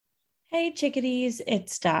Hey chickadees,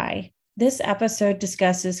 it's Di. This episode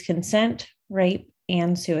discusses consent, rape,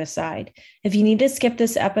 and suicide. If you need to skip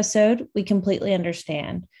this episode, we completely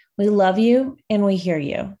understand. We love you and we hear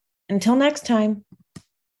you. Until next time.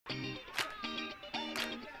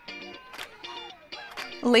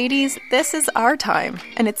 Ladies, this is our time,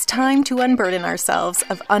 and it's time to unburden ourselves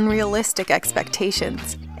of unrealistic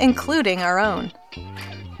expectations, including our own.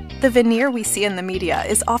 The veneer we see in the media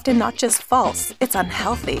is often not just false, it's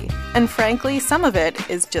unhealthy. And frankly, some of it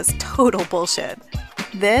is just total bullshit.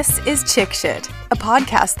 This is Chick Shit, a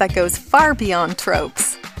podcast that goes far beyond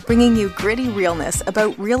tropes, bringing you gritty realness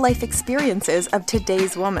about real-life experiences of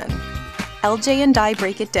today's woman. LJ and Di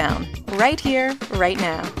break it down, right here, right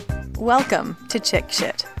now. Welcome to Chick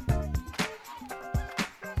Shit.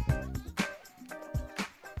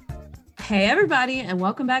 Hey everybody, and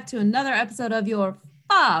welcome back to another episode of your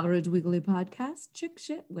favorite weekly podcast, Chick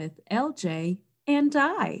Shit with LJ and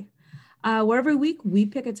Di. Where every week we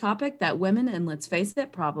pick a topic that women, and let's face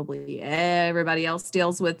it, probably everybody else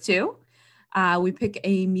deals with too. We pick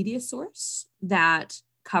a media source that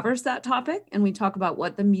covers that topic, and we talk about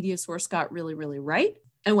what the media source got really, really right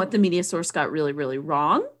and what the media source got really, really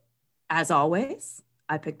wrong. As always,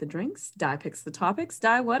 I pick the drinks, Di picks the topics.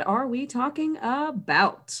 Di, what are we talking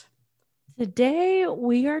about? Today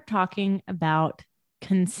we are talking about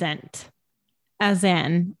consent, as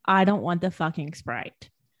in, I don't want the fucking Sprite.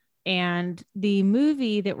 And the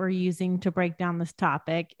movie that we're using to break down this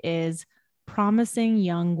topic is Promising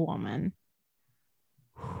Young Woman.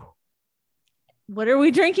 What are we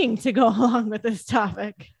drinking to go along with this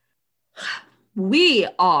topic? We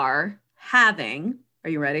are having, are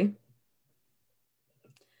you ready?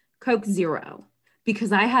 Coke Zero,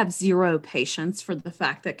 because I have zero patience for the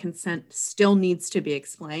fact that consent still needs to be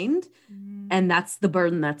explained. And that's the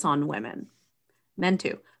burden that's on women. Men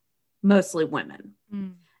too, mostly women.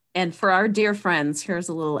 And for our dear friends, here's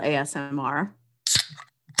a little ASMR.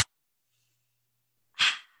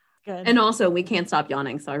 Good. And also, we can't stop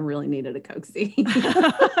yawning, so I really needed a Coke Z.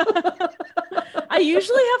 I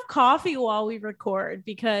usually have coffee while we record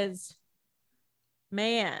because,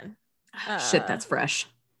 man. Shit, that's fresh.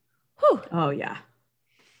 Whew. Oh, yeah.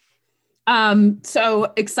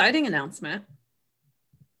 So exciting announcement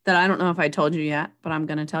that I don't know if I told you yet, but I'm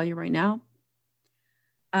going to tell you right now.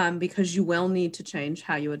 Because you will need to change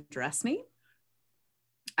how you address me.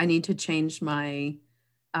 I need to change my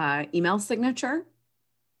email signature.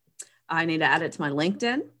 I need to add it to my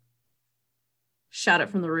LinkedIn. Shout it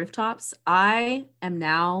from the rooftops. I am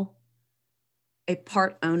now a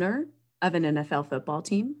part owner of an NFL football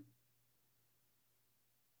team.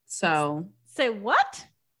 So say what?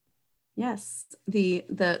 Yes, the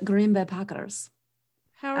Green Bay Packers,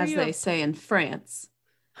 How are as you? they say in France,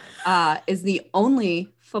 is the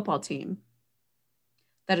only football team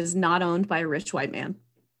that is not owned by a rich white man.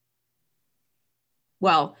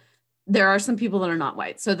 Well, there are some people that are not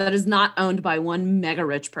white, so that is not owned by one mega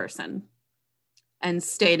rich person and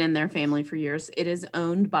stayed in their family for years. It is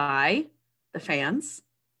owned by the fans.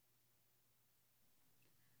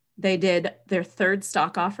 They did their third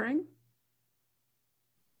stock offering,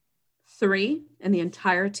 3 in the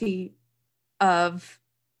entirety of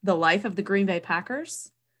the life of the Green Bay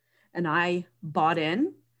Packers. And I bought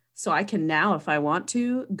in, so I can now, if I want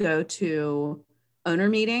to, go to owner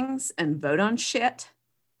meetings and vote on shit.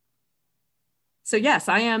 So yes,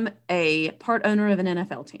 I am a part owner of an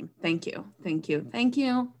NFL team. Thank you. Thank you. Thank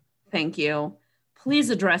you. Thank you. Please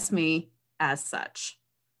address me as such.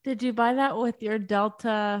 Did you buy that with your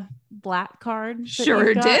Delta Black card?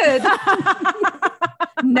 Sure did.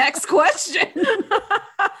 Next question.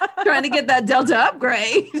 Trying to get that Delta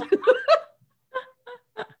upgrade.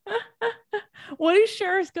 What do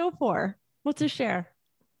shares go for? What's a share?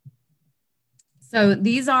 So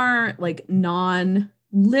these are like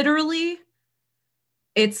literally,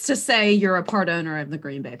 it's to say you're a part owner of the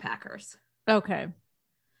Green Bay Packers. Okay.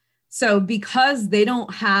 So because they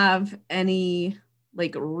don't have any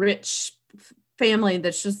like rich family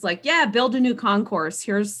that's just like, yeah, build a new concourse.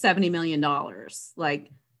 Here's $70 million, like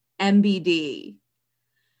MBD.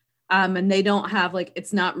 And they don't have like,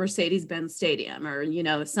 it's not Mercedes-Benz Stadium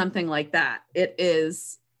or, something like that. It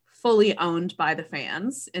is fully owned by the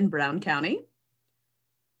fans in Brown County.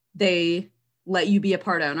 They let you be a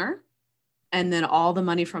part owner. And then all the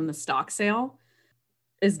money from the stock sale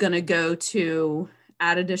is going to go to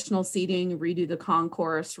add additional seating, redo the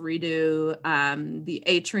concourse, redo the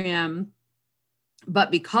atrium. But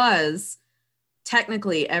because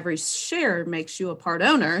technically every share makes you a part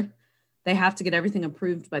owner, they have to get everything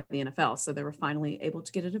approved by the NFL. So they were finally able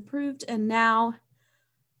to get it approved. And now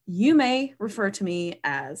you may refer to me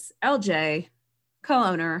as LJ,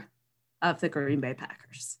 co-owner of the Green Bay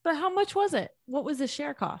Packers. But how much was it? What was the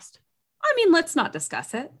share cost? I mean, let's not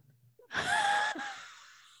discuss it.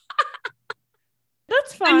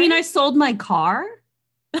 That's fine. I mean, I sold my car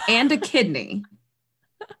and a kidney,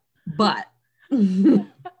 but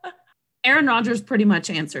Aaron Rodgers pretty much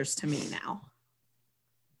answers to me now.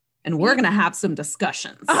 And we're going to have some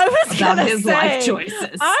discussions about his life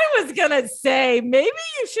choices. I was going to say, maybe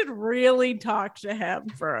you should really talk to him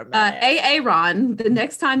for a minute. Ron, the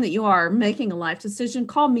next time that you are making a life decision,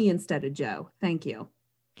 call me instead of Joe. Thank you.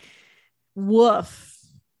 Woof.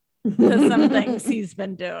 To some things he's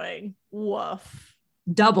been doing. Woof.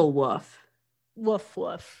 Double woof. Woof,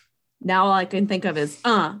 woof. Now all I can think of is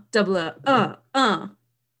double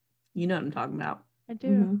You know what I'm talking about. I do.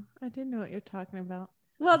 Mm-hmm. I do know what you're talking about.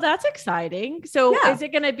 Well, that's exciting. So is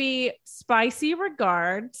it going to be spicy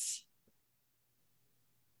regards?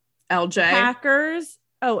 LJ. Packers.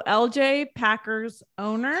 Oh, LJ, Packers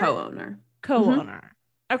owner? Co-owner.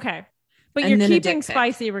 Mm-hmm. Okay. But you're keeping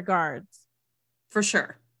spicy regards. For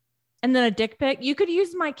sure. And then a dick pic. You could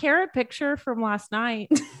use my carrot picture from last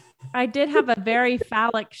night. I did have a very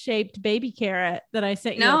phallic shaped baby carrot that I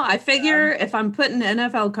sent you. No, I figure if I'm putting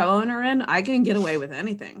NFL co-owner in, I can get away with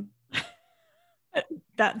anything.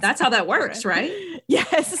 That's how that works, right?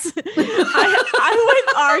 Yes. I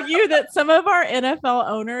would argue that some of our NFL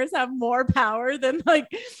owners have more power than like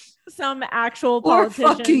some actual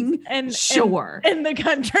politicians in the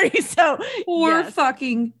country. So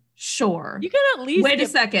fucking sure. You could at least wait a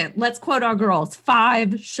second. Let's quote our girls.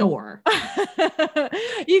 5 sure.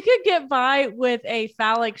 You could get by with a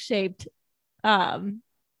phallic shaped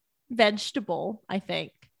vegetable, I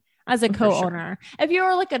think. As a co-owner, if you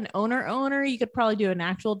are like an owner, you could probably do an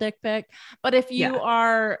actual dick pic. But if you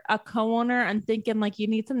are a co-owner, I'm thinking like you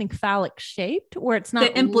need something phallic shaped where it's not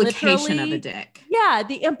the implication of a dick. Yeah,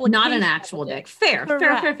 the implication, not an actual dick. Fair.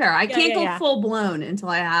 I can't go full blown until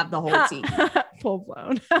I have the whole team. Full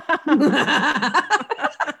blown.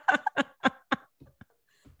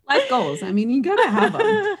 Life goals. I mean, you gotta have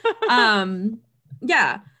them.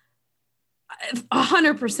 Yeah.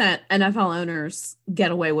 100% NFL owners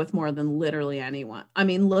get away with more than literally anyone. I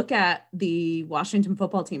mean, look at the Washington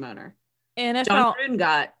football team owner. NFL John Gruden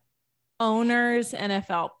got owners,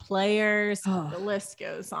 NFL players. The list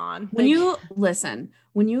goes on. When you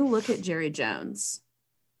look at Jerry Jones,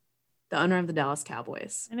 the owner of the Dallas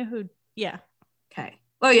Cowboys. I know who. Yeah. Okay.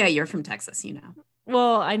 Well, yeah, you're from Texas, you know.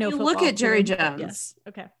 Well, I know. You look at Jerry Jones. Yes.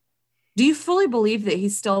 Okay. Do you fully believe that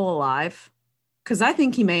he's still alive? Because I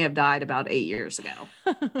think he may have died about 8 years ago.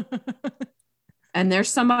 And there's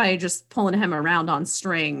somebody just pulling him around on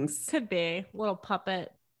strings. Could be. Little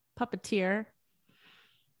puppeteer.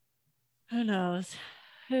 Who knows?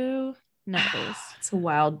 It's a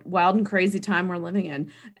wild and crazy time we're living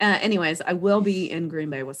in. Anyways, I will be in Green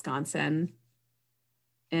Bay, Wisconsin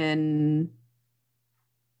in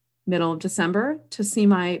middle of December to see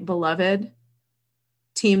my beloved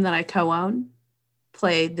team that I co-own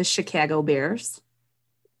play the Chicago Bears.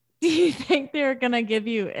 Do you think they're gonna give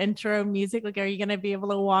you intro music? Like, are you gonna be able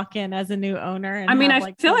to walk in as a new owner? And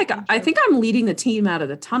I feel like I think I'm leading the team out of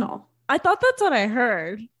the tunnel. I thought that's what I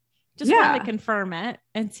heard. Just wanted to confirm it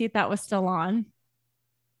and see if that was still on.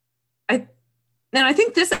 I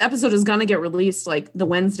think this episode is gonna get released like the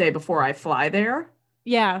Wednesday before I fly there.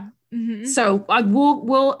 Yeah. Mm-hmm. So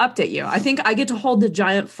we'll update you. I think I get to hold the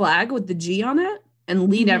giant flag with the G on it and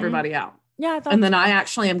lead everybody out. Yeah, and then I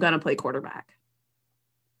actually am going to play quarterback.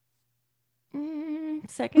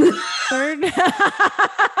 Second, third.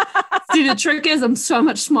 See, the trick is I'm so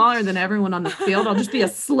much smaller than everyone on the field. I'll just be a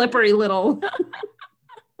slippery little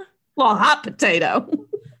hot potato.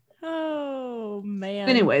 Oh, man.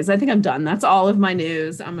 Anyways, I think I'm done. That's all of my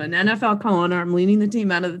news. I'm an NFL co-owner. I'm leading the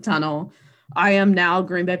team out of the tunnel. I am now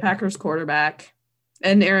Green Bay Packers quarterback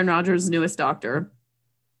and Aaron Rodgers' newest doctor.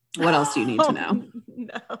 What else do you need to know?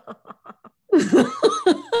 No.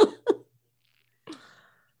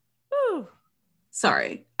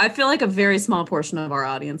 Sorry. I feel like a very small portion of our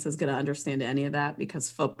audience is going to understand any of that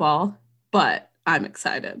because football, but I'm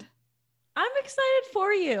excited. I'm excited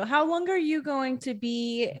for you. How long are you going to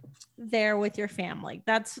be there with your family?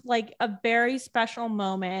 That's like a very special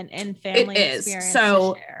moment in family experience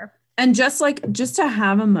to share. And just to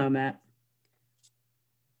have a moment,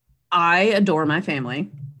 I adore my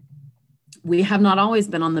family. We have not always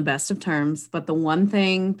been on the best of terms, but the one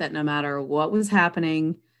thing that no matter what was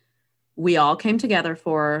happening, we all came together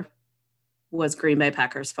for was Green Bay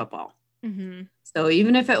Packers football. Mm-hmm. So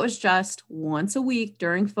even if it was just once a week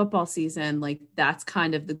during football season, like that's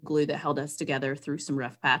kind of the glue that held us together through some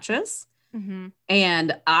rough patches. Mm-hmm.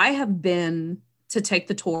 And I have been to take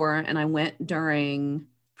the tour, and I went during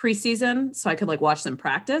preseason so I could like watch them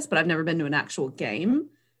practice, but I've never been to an actual game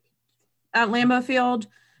at Lambeau Field.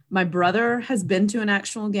 My brother has been to an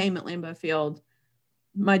actual game at Lambeau Field.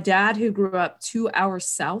 My dad, who grew up 2 hours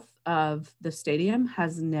south of the stadium,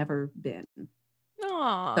 has never been.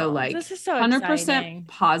 Oh, so like this is so 100% exciting.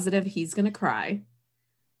 positive he's gonna cry.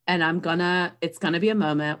 And it's gonna be a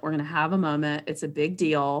moment. We're gonna have a moment. It's a big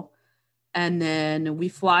deal. And then we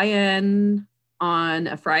fly in on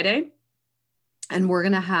a Friday, and we're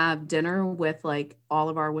gonna have dinner with like all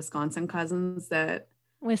of our Wisconsin cousins that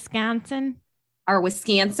Wisconsin. are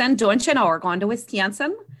Wisconsin. Don't you know we're going to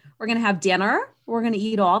Wisconsin? We're gonna have dinner. We're gonna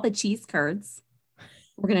eat all the cheese curds.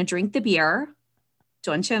 We're gonna drink the beer.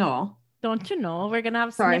 Don't you know? Don't you know? We're gonna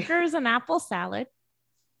have Snickers and apple salad.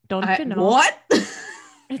 Don't you know? What?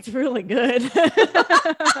 It's really good.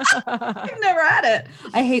 I've never had it.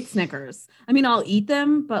 I hate Snickers. I mean, I'll eat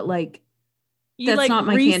them, but like that's like not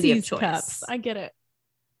my Reese's candy of choice. Cups. I get it.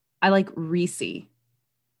 I like Reese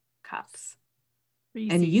cups.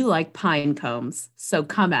 Reese's. And you like pine cones. So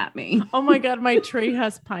come at me. Oh my God, my tree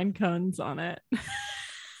has pine cones on it.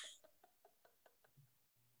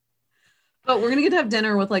 But we're going to get to have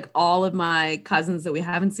dinner with like all of my cousins that we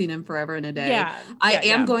haven't seen in forever and a day. Yeah. I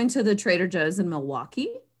am going to the Trader Joe's in Milwaukee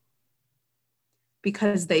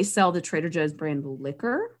because they sell the Trader Joe's brand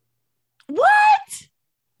liquor. What?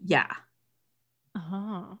 Yeah.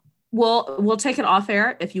 Uh-huh. We'll take it off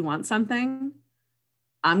air if you want something.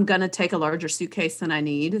 I'm going to take a larger suitcase than I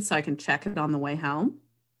need so I can check it on the way home.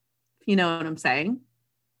 If you know what I'm saying.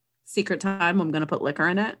 Secret time, I'm going to put liquor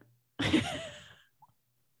in it.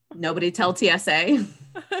 Nobody tell TSA.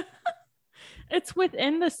 It's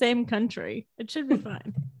within the same country. It should be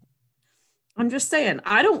fine. I'm just saying,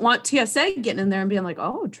 I don't want TSA getting in there and being like,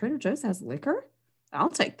 oh, Trader Joe's has liquor. I'll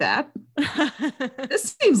take that.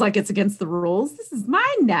 This seems like it's against the rules. This is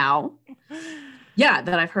mine now. Yeah,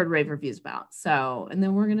 that I've heard rave reviews about. So, and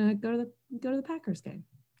then we're gonna go to the Packers game.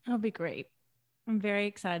 That'll be great. I'm very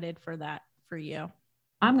excited for that for you.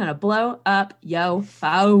 I'm gonna blow up yo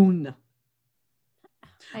phone.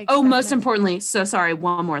 Oh, most importantly, so sorry,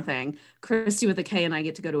 one more thing. Christy with a K and I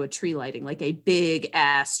get to go to a tree lighting, like a big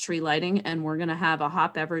ass tree lighting, and we're gonna have a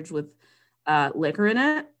hot beverage with liquor in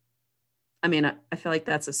it. I mean, I feel like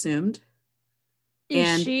that's assumed.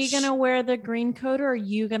 Is she gonna wear the green coat, or are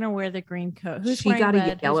you gonna wear the green coat? She got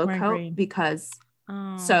a yellow coat green? Because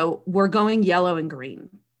so we're going yellow and green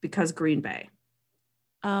because Green Bay.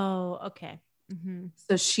 Oh, okay. Mm-hmm.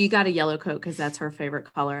 So she got a yellow coat because that's her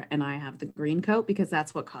favorite color, and I have the green coat because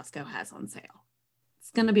that's what Costco has on sale.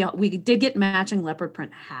 It's gonna be. We did get matching leopard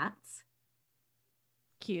print hats.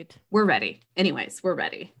 Cute. We're ready. Anyways, we're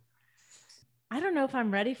ready. I don't know if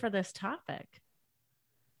I'm ready for this topic.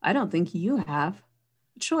 I don't think you have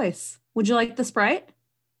a choice. Would you like the Sprite?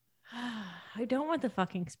 I don't want the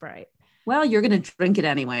fucking Sprite. Well, you're gonna drink it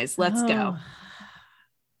anyways. Let's go.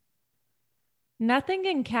 Nothing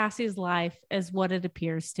in Cassie's life is what it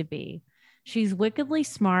appears to be. She's wickedly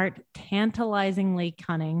smart, tantalizingly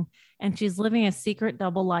cunning, and she's living a secret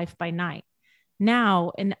double life by night.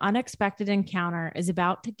 Now, an unexpected encounter is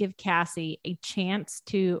about to give Cassie a chance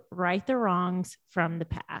to right the wrongs from the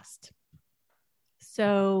past.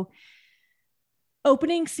 So,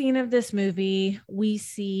 opening scene of this movie, we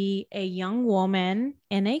see a young woman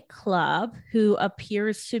in a club who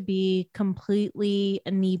appears to be completely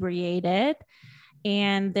inebriated.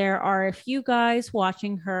 And there are a few guys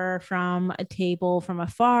watching her from a table from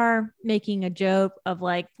afar, making a joke of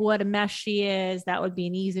like, what a mess she is. That would be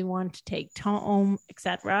an easy one to take home,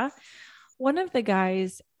 etc. One of the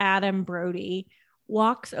guys, Adam Brody,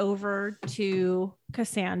 walks over to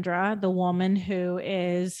Cassandra, the woman who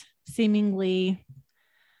is seemingly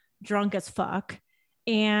drunk as fuck,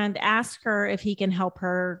 and asks her if he can help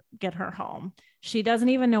her get her home. She doesn't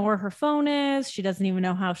even know where her phone is. She doesn't even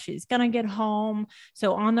know how she's going to get home.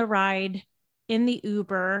 So on the ride in the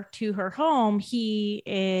Uber to her home, he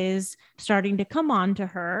is starting to come on to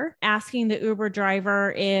her, asking the Uber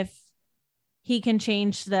driver if he can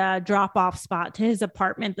change the drop-off spot to his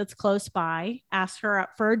apartment that's close by, ask her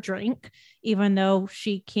up for a drink, even though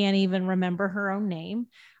she can't even remember her own name,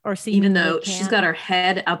 or even though she's got her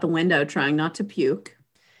head out the window trying not to puke.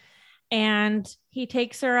 And he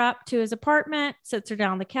takes her up to his apartment, sits her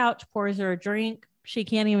down on the couch, pours her a drink. She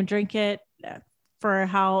can't even drink it for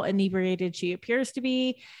how inebriated she appears to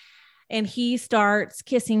be. And he starts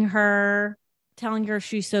kissing her, telling her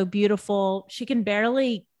she's so beautiful. She's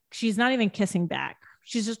not even kissing back.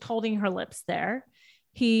 She's just holding her lips there.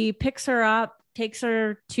 He picks her up, takes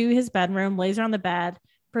her to his bedroom, lays her on the bed,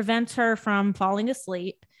 prevents her from falling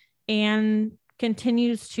asleep, and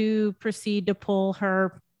continues to proceed to pull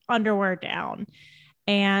her underwear down.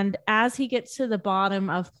 And as he gets to the bottom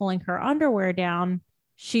of pulling her underwear down,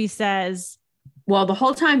 she says, well, the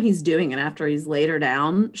whole time he's doing it, after he's laid her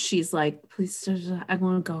down, she's like, please, I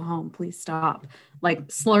want to go home. Please stop.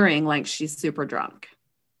 Like slurring like she's super drunk.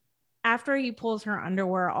 After he pulls her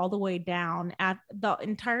underwear all the way down, at the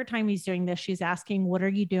entire time he's doing this, she's asking, what are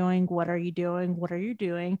you doing? What are you doing? What are you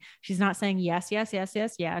doing? She's not saying yes, yes, yes,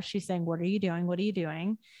 yes, yes. She's saying, what are you doing? What are you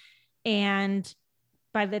doing? And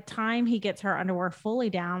by the time he gets her underwear fully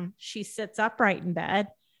down, she sits upright in bed,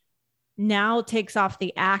 now takes off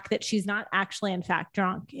the act that she's not actually, in fact,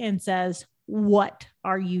 drunk, and says, what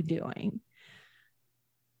are you doing?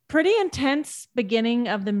 Pretty intense beginning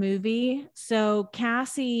of the movie. So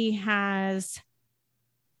Cassie has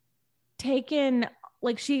taken,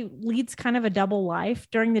 like, she leads kind of a double life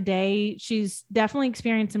during the day. She's definitely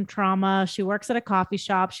experienced some trauma. She works at a coffee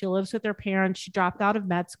shop. She lives with her parents. She dropped out of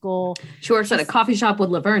med school. She works at a coffee shop with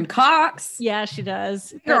Laverne Cox. Yeah, she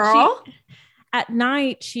does. Girl. At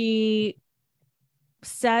night, she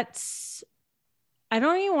sets, I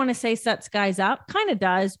don't even want to say sets guys up, kind of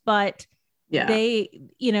does, but yeah, they,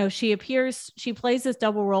 she plays this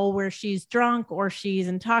double role where she's drunk or she's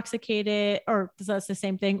intoxicated, or that's the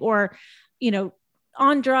same thing, or,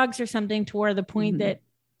 on drugs or something, to where the point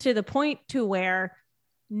to where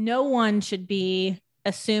no one should be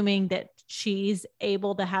assuming that she's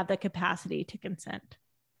able to have the capacity to consent.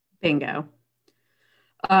 Bingo.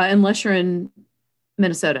 Unless you're in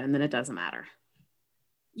Minnesota, and then it doesn't matter.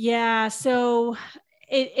 Yeah. So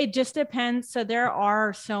it just depends. So there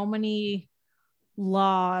are so many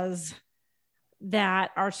laws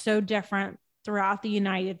that are so different throughout the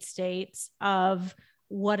United States of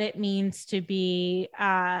what it means to be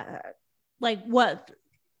like what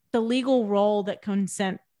the legal role that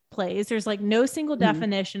consent plays. There's like no single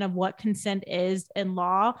definition of what consent is in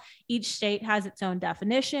law. Each state has its own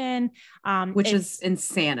definition, which is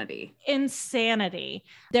insanity.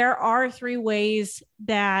 There are 3 ways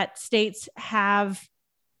that states have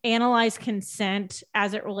analyze consent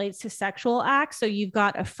as it relates to sexual acts. So you've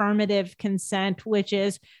got affirmative consent, which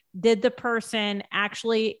is, did the person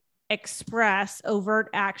actually express overt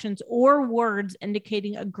actions or words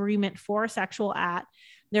indicating agreement for a sexual act?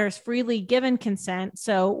 There's freely given consent.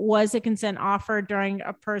 So was the consent offered during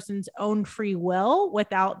a person's own free will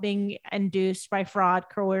without being induced by fraud,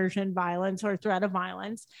 coercion, violence, or threat of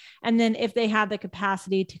violence? And then if they have the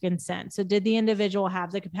capacity to consent. So did the individual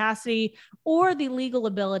have the capacity or the legal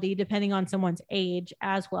ability, depending on someone's age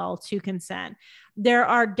as well, to consent? There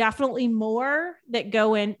are definitely more that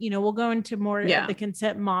go in, we'll go into more of the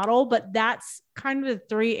consent model, but that's kind of the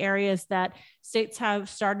 3 areas that states have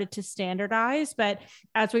started to standardize. But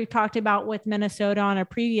as we've talked about with Minnesota on a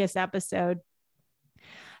previous episode,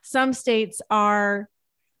 some states are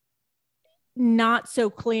not so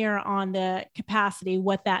clear on the capacity,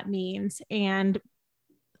 what that means. And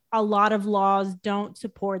a lot of laws don't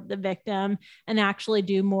support the victim and actually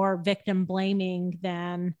do more victim blaming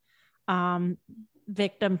than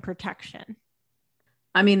victim protection.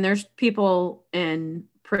 I mean, there's people in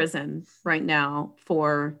prison right now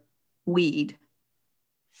for weed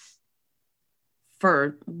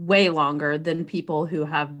for way longer than people who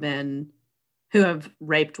have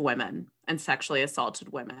raped women and sexually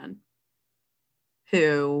assaulted women,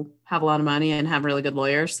 who have a lot of money and have really good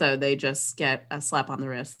lawyers. So they just get a slap on the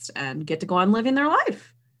wrist and get to go on living their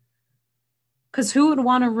life. Because who would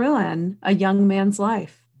want to ruin a young man's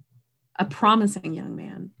life? A promising young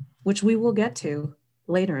man, which we will get to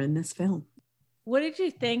later in this film. What did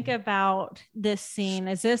you think about this scene?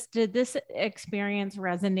 Did this experience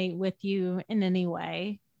resonate with you in any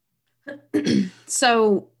way?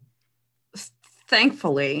 So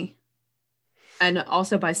thankfully, and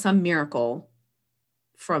also by some miracle,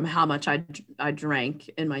 from how much I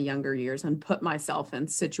drank in my younger years and put myself in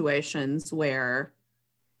situations where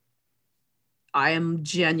I am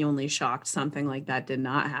genuinely shocked something like that did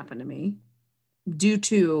not happen to me due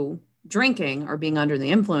to drinking or being under the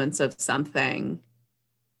influence of something.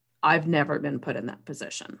 I've never been put in that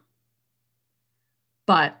position,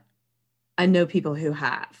 but I know people who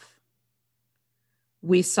have.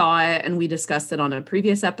 We saw it and we discussed it on a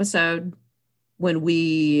previous episode when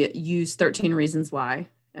we used 13 Reasons Why,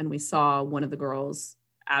 and we saw one of the girls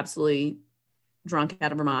absolutely drunk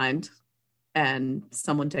out of her mind and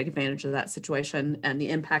someone take advantage of that situation and the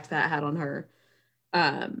impact that had on her.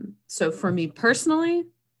 So for me personally,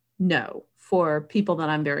 no. For people that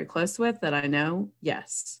I'm very close with that I know,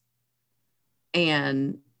 yes.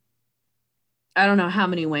 And I don't know how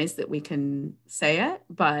many ways that we can say it,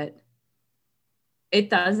 but it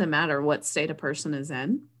doesn't matter what state a person is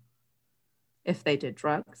in. If they did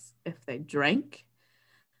drugs, if they drank,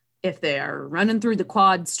 If they are running through the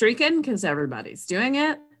quad streaking because everybody's doing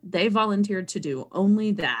it, they volunteered to do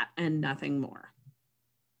only that and nothing more.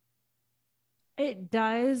 It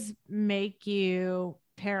does make you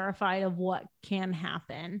terrified of what can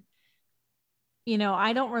happen. You know,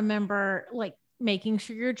 I don't remember like making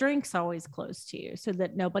sure your drink's always close to you so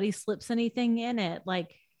that nobody slips anything in it.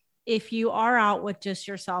 Like if you are out with just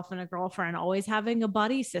yourself and a girlfriend, always having a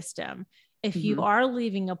buddy system. If you are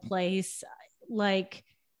leaving a place, like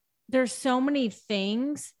there's so many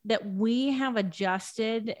things that we have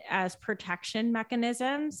adjusted as protection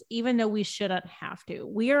mechanisms, even though we shouldn't have to.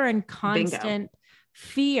 We are in constant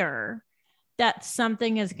fear that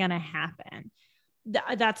something is going to happen.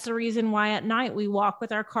 That's the reason why at night we walk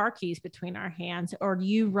with our car keys between our hands, or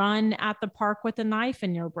you run at the park with a knife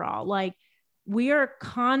in your bra. Like we are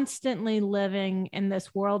constantly living in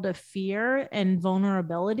this world of fear and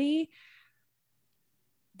vulnerability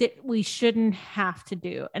that we shouldn't have to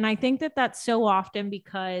do. And I think that that's so often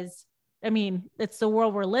because, I mean, it's the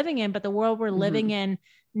world we're living in, but the world we're living in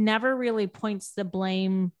never really points the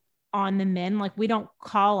blame on the men. Like we don't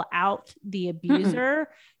call out the abuser,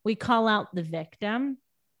 we call out the victim.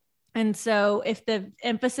 And so if the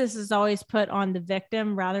emphasis is always put on the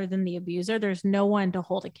victim rather than the abuser, there's no one to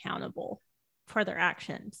hold accountable for their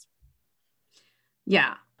actions.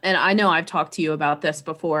 Yeah. And I know I've talked to you about this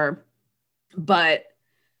before, but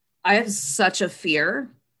I have such a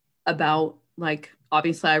fear about, like,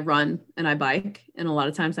 obviously I run and I bike, and a lot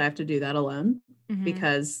of times I have to do that alone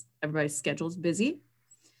because everybody's schedule is busy.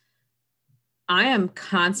 I am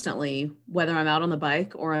constantly, whether I'm out on the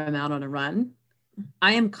bike or I'm out on a run,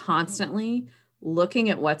 I am constantly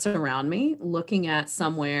looking at what's around me, looking at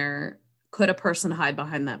somewhere, could a person hide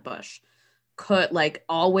behind that bush? Could, like,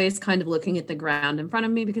 always kind of looking at the ground in front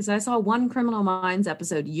of me, because I saw one Criminal Minds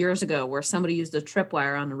episode years ago where somebody used a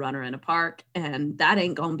tripwire on a runner in a park, and that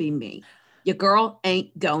ain't gonna be me. Your girl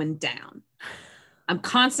ain't going down. I'm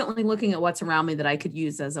constantly looking at what's around me that I could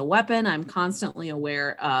use as a weapon. I'm constantly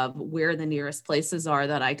aware of where the nearest places are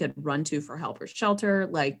that I could run to for help or shelter.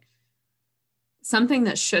 Like something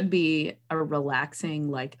that should be a relaxing,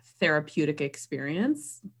 like therapeutic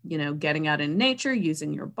experience, you know, getting out in nature,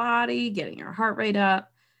 using your body, getting your heart rate up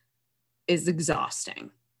is exhausting.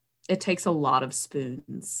 It takes a lot of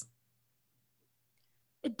spoons.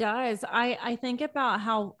 It does. I think about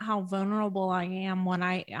how vulnerable I am when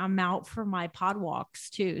I'm out for my pod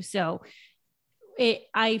walks too. So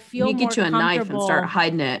I feel you get you a knife and start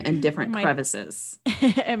hiding it in different crevices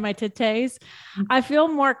and my titties. I feel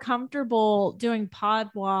more comfortable doing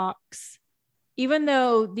pod walks, even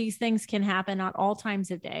though these things can happen at all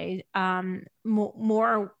times of day.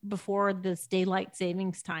 More before this daylight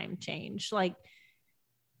savings time change, like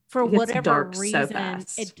for whatever reason,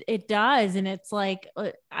 it does. And it's like,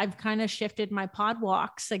 I've kind of shifted my pod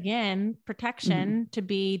walks again, protection to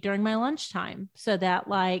be during my lunchtime so that,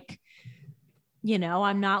 like, you know,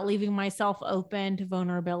 I'm not leaving myself open to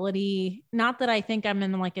vulnerability. Not that I think I'm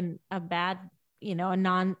in like a bad, you know, a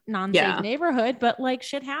non-safe neighborhood, but like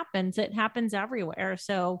shit happens. It happens everywhere.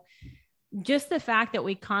 So just the fact that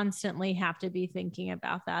we constantly have to be thinking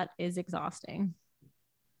about that is exhausting.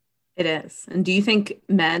 It is. And do you think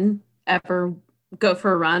men ever go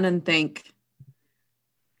for a run and think,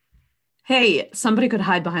 hey, somebody could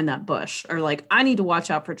hide behind that bush, or like, I need to watch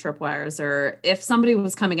out for tripwires, or if somebody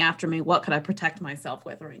was coming after me, what could I protect myself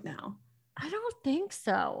with right now? I don't think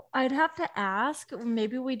so. I'd have to ask.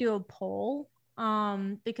 Maybe we do a poll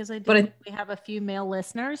because we have a few male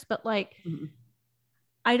listeners, but like,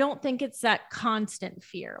 I don't think it's that constant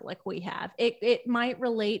fear like we have. It might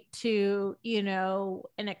relate to, you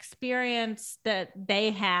know, an experience that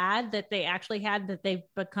they had, that they actually had, that they've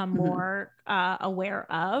become more aware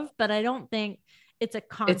of. But I don't think it's a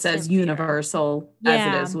constant It's as universal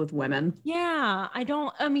as it is with women. Yeah.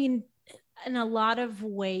 I mean, in a lot of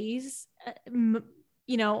ways,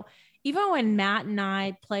 you know, even when Matt and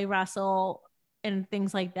I play wrestle and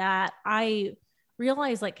things like that, I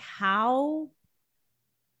realize like how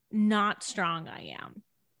not strong I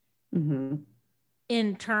am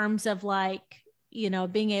in terms of like, you know,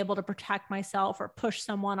 being able to protect myself or push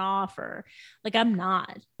someone off, or like, I'm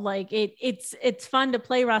not like it's fun to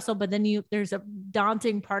play wrestle, but then there's a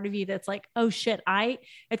daunting part of you that's like, oh shit,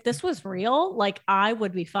 if this was real, like I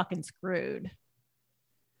would be fucking screwed.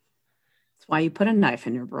 That's why you put a knife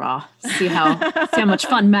in your bra. See how much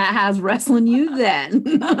fun Matt has wrestling you then.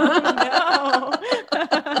 Oh,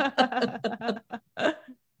 no.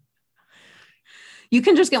 You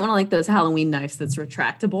can just get one of like those Halloween knives that's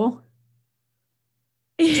retractable.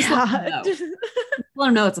 Yeah. Let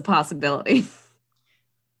them know it's a possibility.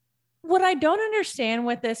 what I don't understand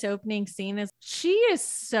with this opening scene is she is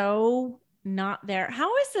so not there.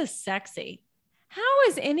 How is this sexy? How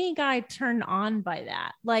is any guy turned on by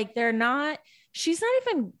that? Like she's not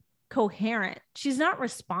even coherent. She's not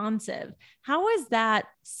responsive. How is that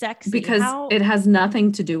sexy? Because it has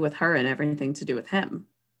nothing to do with her and everything to do with him.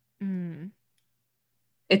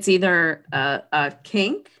 It's either a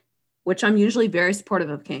kink, which I'm usually very supportive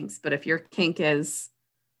of kinks, but if your kink is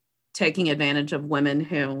taking advantage of women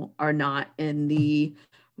who are not in the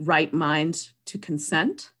right mind to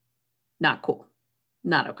consent, not cool,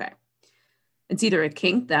 not okay. It's either a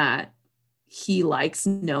kink that he likes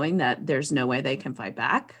knowing that there's no way they can fight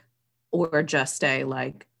back, or just a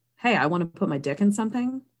like, hey, I want to put my dick in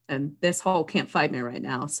something and this hole can't fight me right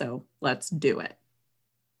now, so let's do it.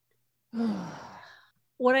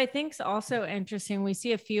 What I think is also interesting, we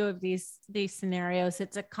see a few of these scenarios.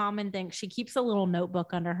 It's a common thing. She keeps a little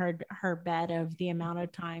notebook under her bed of the amount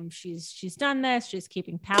of time she's done this. She's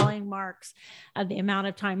keeping tallying marks of the amount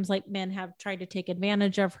of times like men have tried to take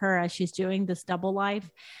advantage of her as she's doing this double life.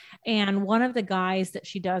 And one of the guys that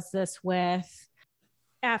she does this with,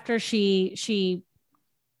 after she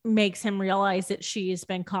makes him realize that she's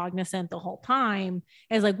been cognizant the whole time,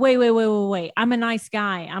 is like, wait. I'm a nice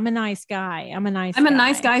guy. I'm a nice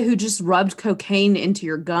guy who just rubbed cocaine into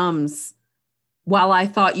your gums while I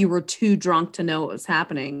thought you were too drunk to know what was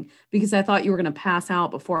happening, because I thought you were going to pass out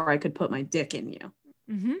before I could put my dick in you.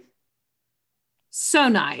 Mm-hmm. So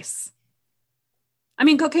nice. I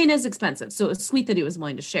mean, cocaine is expensive, so it was sweet that he was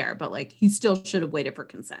willing to share, but like, he still should have waited for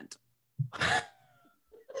consent.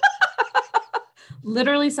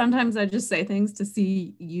 Literally, sometimes I just say things to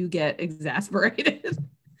see you get exasperated.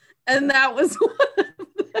 And that was one of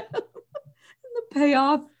them. And the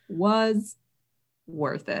payoff was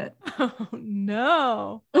worth it. Oh,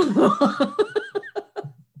 no.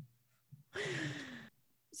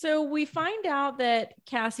 So we find out that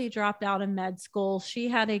Cassie dropped out of med school. She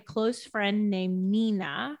had a close friend named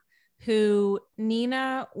Nina,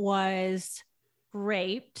 Nina was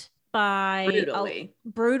raped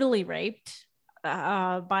brutally raped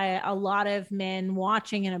by a lot of men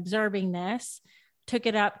watching and observing this, took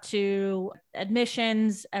it up to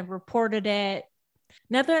admissions and reported it.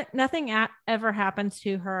 Nothing ever happens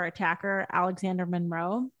to her attacker, Alexander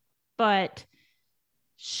Monroe, but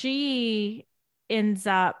she ends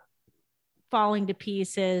up falling to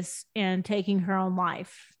pieces and taking her own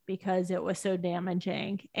life because it was so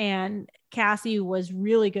damaging. And Cassie was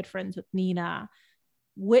really good friends with Nina,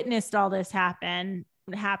 witnessed all this happening,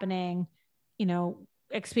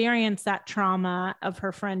 experienced that trauma of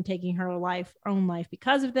her friend taking her own life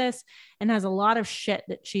because of this, and has a lot of shit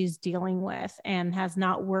that she's dealing with and has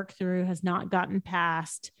not worked through, has not gotten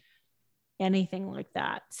past anything like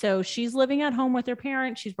that. So she's living at home with her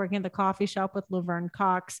parents. She's working at the coffee shop with Laverne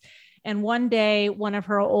Cox. And one day, one of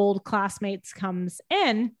her old classmates comes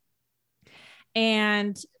in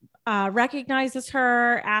and recognizes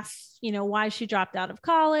her, asks, why she dropped out of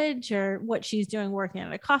college or what she's doing working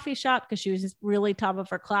at a coffee shop, because she was just really top of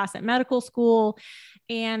her class at medical school.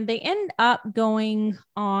 And they end up going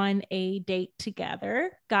on a date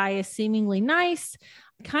together. Guy is seemingly nice,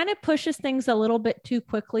 kind of pushes things a little bit too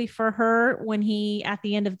quickly for her when he, at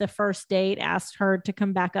the end of the first date, asked her to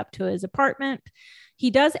come back up to his apartment. He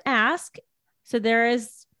does ask. So there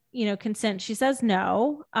is, consent. She says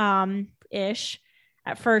no, ish.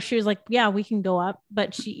 At first she was like, yeah, we can go up,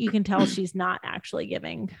 but you can tell she's not actually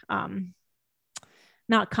giving,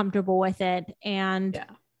 not comfortable with it. And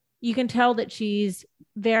you can tell that she's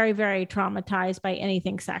very, very traumatized by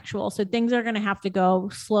anything sexual. So things are going to have to go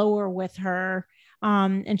slower with her.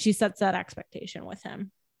 And she sets that expectation with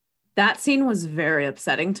him. That scene was very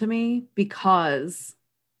upsetting to me because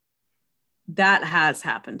that has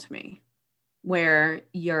happened to me, where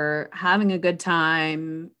you're having a good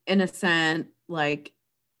time, innocent, like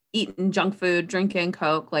eating junk food, drinking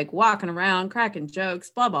Coke, like walking around, cracking jokes,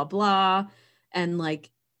 blah, blah, blah. And like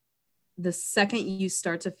the second you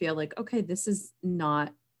start to feel like, okay, this is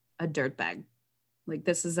not a dirtbag, like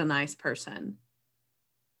this is a nice person,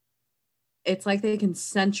 it's like they can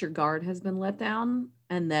sense your guard has been let down,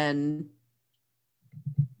 and then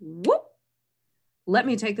whoop, let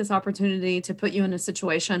me take this opportunity to put you in a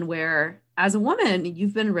situation where, as a woman,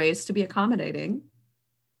 you've been raised to be accommodating,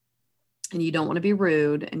 and you don't want to be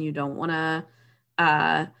rude, and you don't want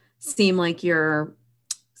to seem like you're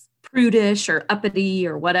prudish or uppity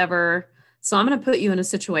or whatever. So I'm going to put you in a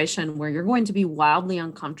situation where you're going to be wildly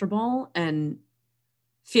uncomfortable and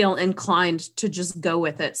feel inclined to just go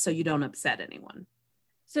with it so you don't upset anyone.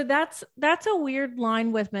 So that's a weird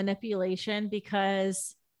line with manipulation,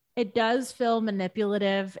 because It does feel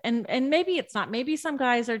manipulative, and maybe it's not. Maybe some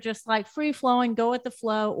guys are just like free flowing, go with the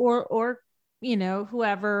flow, or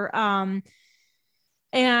whoever.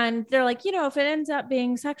 And they're like, if it ends up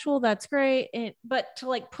being sexual, that's great. But to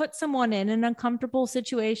like put someone in an uncomfortable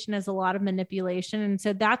situation is a lot of manipulation, and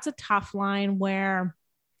so that's a tough line where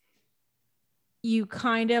you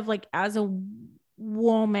kind of like, as a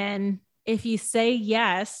woman, if you say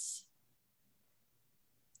yes,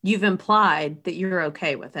 you've implied that you're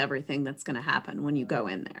okay with everything that's going to happen when you go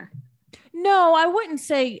in there. No, I wouldn't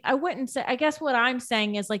say, I guess what I'm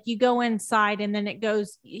saying is like you go inside and then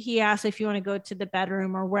he asks if you want to go to the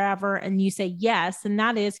bedroom or wherever, and you say yes. And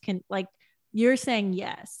that is like you're saying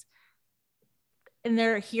yes. And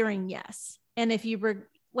they're hearing yes. And if you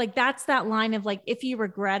like, that's that line of like, if you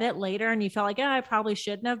regret it later and you felt like, I probably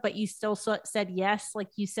shouldn't have, but you still said yes, like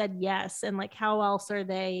you said yes. And like, how else are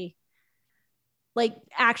they like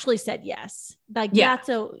actually said yes? Like, that's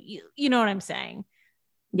you know what I'm saying?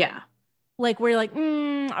 Yeah. Like, where you're like,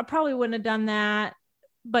 I probably wouldn't have done that,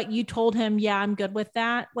 but you told him, yeah, I'm good with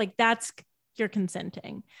that. Like, that's, you're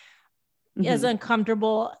consenting. As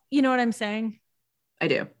uncomfortable. You know what I'm saying? I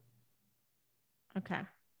do. Okay.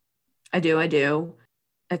 I do. I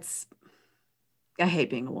hate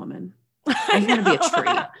being a woman. I just want to be a tree.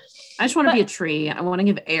 I just want to be a tree. I want to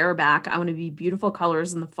give air back. I want to be beautiful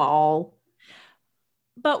colors in the fall.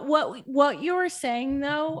 But what you were saying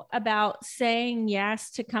though about saying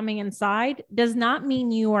yes to coming inside does not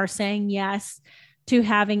mean you are saying yes to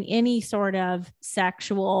having any sort of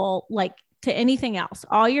sexual, like, to anything else.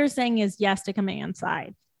 All you're saying is yes to coming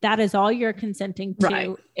inside. That is all you're consenting to.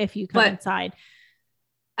 Right. If you come inside.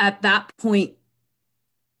 At that point,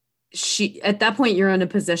 you're in a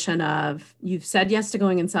position of, you've said yes to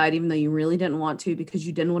going inside, even though you really didn't want to, because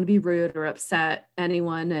you didn't want to be rude or upset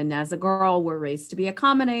anyone. And as a girl, we're raised to be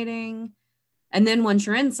accommodating. And then once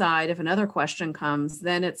you're inside, if another question comes,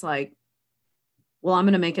 then it's like, well, I'm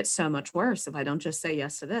going to make it so much worse if I don't just say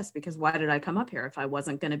yes to this, because why did I come up here if I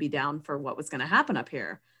wasn't going to be down for what was going to happen up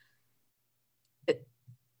here?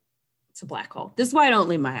 It's a black hole. This is why I don't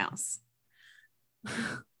leave my house.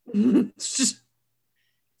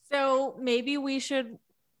 So maybe we should,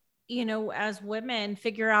 as women,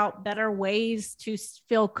 figure out better ways to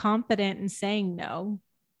feel confident in saying no.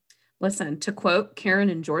 Listen, to quote Karen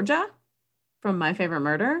in Georgia from My Favorite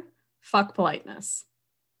Murder, fuck politeness.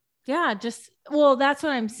 Yeah, that's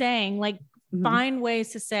what I'm saying. Like, find ways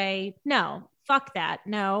to say, no, fuck that.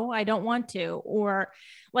 No, I don't want to. Or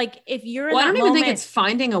like, if you're in I don't even think it's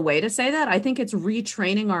finding a way to say that. I think it's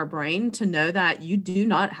retraining our brain to know that you do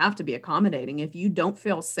not have to be accommodating. If you don't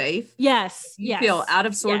feel safe, you feel out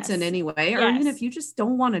of sorts in any way, or even if you just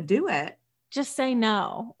don't want to do it, just say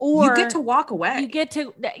no. Or you get to walk away. You get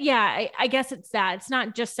to, I guess it's that. It's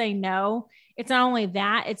not just say no. It's not only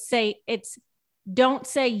that. It's don't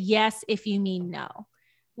say yes if you mean no.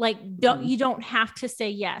 Like, you don't have to say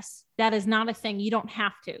yes. That is not a thing. You don't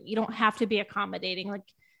have to be accommodating. Like,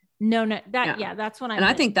 no, that's what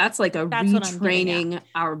I think that's like retraining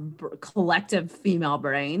our collective female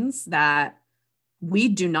brains that we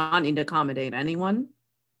do not need to accommodate anyone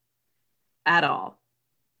at all.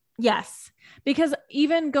 Yes. Because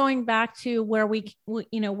even going back to where we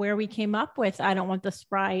came up with, I don't want the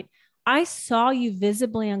Sprite. I saw you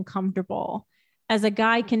visibly uncomfortable as a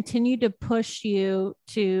guy continued to push you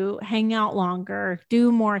to hang out longer,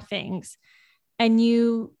 do more things. And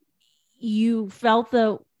you felt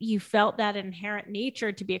that inherent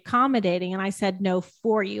nature to be accommodating. And I said no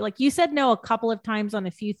for you. Like, you said no a couple of times on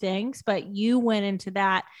a few things, but you went into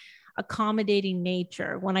that accommodating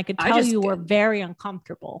nature when I could tell you were very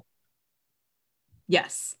uncomfortable.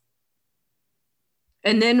 Yes.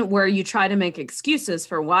 And then where you try to make excuses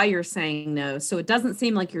for why you're saying no. So it doesn't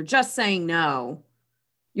seem like you're just saying no.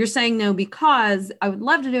 You're saying no because I would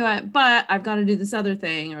love to do it, but I've got to do this other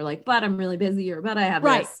thing, or like, but I'm really busy, or but I have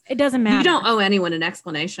this. It doesn't matter. You don't owe anyone an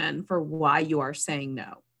explanation for why you are saying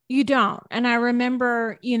no. You don't. And I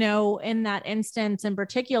remember, in that instance in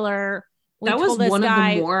particular, that was one of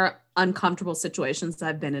the more uncomfortable situations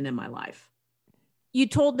I've been in my life. You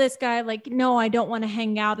told this guy, like, no, I don't want to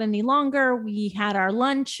hang out any longer. We had our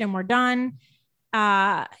lunch and we're done.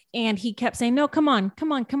 And he kept saying, no, come on,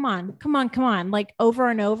 like over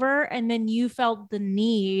and over. And then you felt the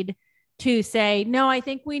need to say, no, I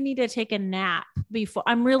think we need to take a nap before,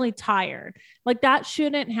 I'm really tired. Like, that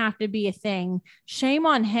shouldn't have to be a thing. Shame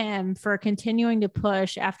on him for continuing to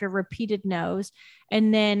push after repeated no's.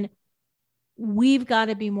 And then we've got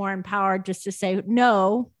to be more empowered just to say,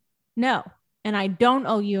 no. And I don't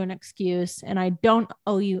owe you an excuse, and I don't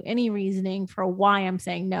owe you any reasoning for why I'm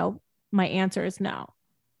saying no. My answer is no.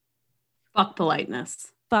 Fuck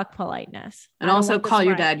politeness. fuck politeness. And also call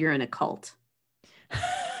your dad, you're in a cult.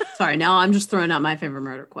 Sorry, now I'm just throwing out my favorite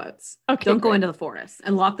murder quotes. Okay, don't go into the forest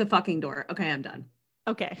and lock the fucking door. Okay, I'm done.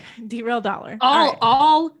 Okay, derail dollar.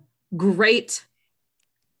 All great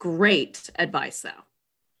advice, though.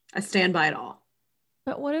 I stand by it all.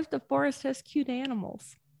 But what if the forest has cute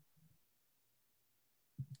animals?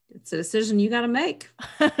 It's a decision you got to make.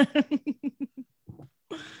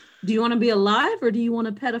 Do you want to be alive or do you want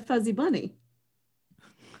to pet a fuzzy bunny?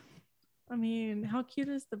 I mean, how cute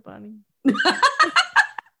is the bunny?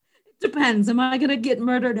 Depends. Am I going to get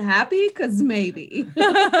murdered happy? Because maybe.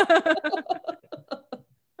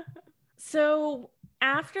 So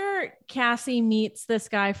after Cassie meets this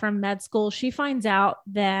guy from med school, she finds out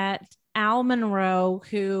that Al Monroe,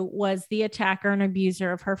 who was the attacker and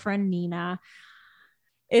abuser of her friend Nina,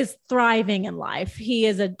 is thriving in life. He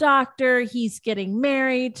is a doctor. He's getting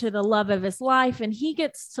married to the love of his life, and he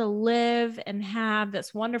gets to live and have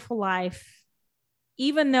this wonderful life,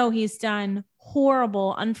 even though he's done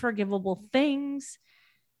horrible, unforgivable things.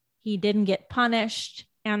 He didn't get punished.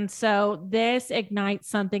 And so this ignites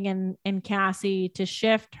something in Cassie to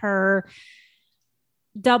shift her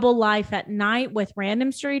double life at night with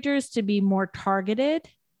random strangers to be more targeted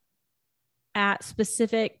at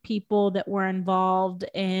specific people that were involved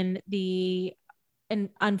in the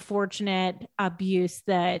unfortunate abuse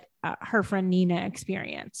that her friend Nina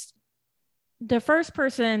experienced. The first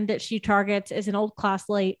person that she targets is an old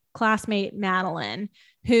classmate, Madeline,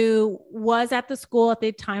 who was at the school at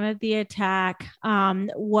the time of the attack,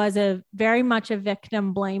 was very much a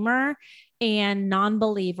victim blamer and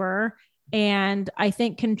non-believer, and I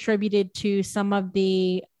think contributed to some of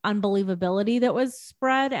the unbelievability that was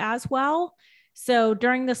spread as well. So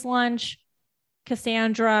during this lunch,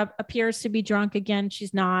 Cassandra appears to be drunk again.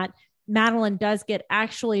 She's not. Madeline does get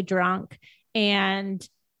actually drunk and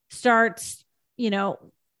starts,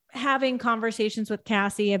 having conversations with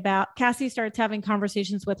Cassie starts having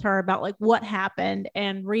conversations with her about like what happened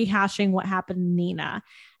and rehashing what happened to Nina.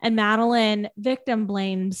 And Madeline victim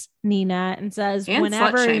blames Nina and says, and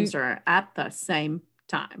slut shames her at the same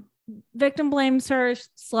time. Victim blames her,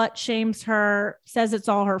 slut shames her, says it's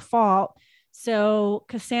all her fault. So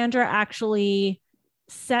Cassandra actually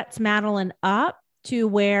sets Madeline up to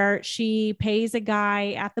where she pays a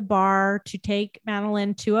guy at the bar to take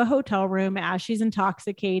Madeline to a hotel room as she's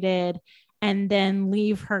intoxicated and then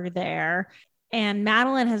leave her there. And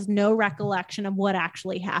Madeline has no recollection of what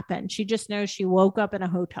actually happened. She just knows she woke up in a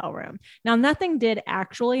hotel room. Now, nothing did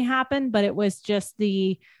actually happen, but it was just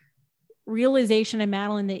the realization of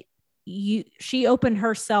Madeline that she opened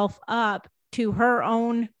herself up to her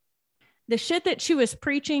own, the shit that she was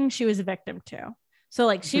preaching, she was a victim to. So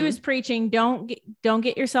like she was preaching, don't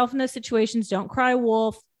get yourself in those situations. Don't cry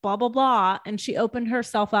wolf, blah, blah, blah. And she opened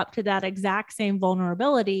herself up to that exact same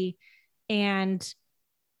vulnerability. And,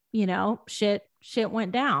 shit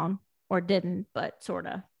went down, or didn't, but sort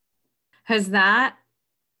of. Has that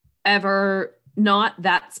ever, not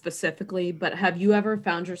that specifically, but have you ever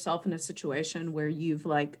found yourself in a situation where you've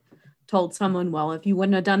like told someone, well, if you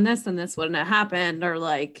wouldn't have done this, then this wouldn't have happened, or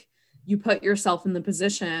like you put yourself in the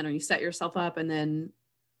position or you set yourself up and then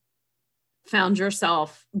found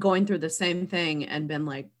yourself going through the same thing and been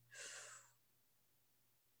like,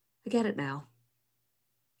 I get it now.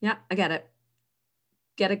 Yeah, I get it.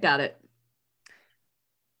 Get it, got it.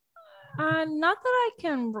 Not that I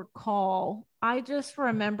can recall. I just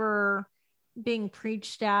remember being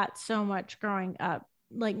preached at so much growing up,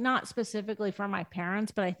 like not specifically from my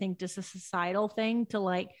parents, but I think just a societal thing to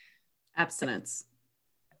like abstinence.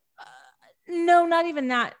 No, not even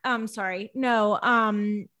that. Sorry.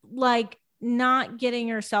 No, like not getting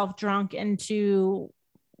yourself drunk into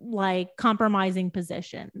like compromising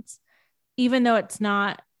positions, even though it's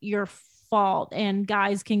not your fault. And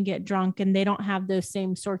guys can get drunk and they don't have those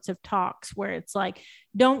same sorts of talks where it's like,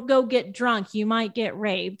 don't go get drunk, you might get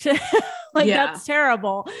raped. That's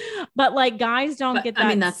terrible. But like guys don't get that. I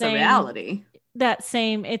mean, that's the reality. That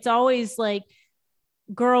same, it's always like,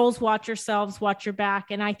 girls, watch yourselves, watch your back.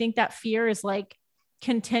 And I think that fear is like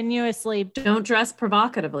continuously. Don't dress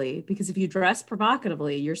provocatively, because if you dress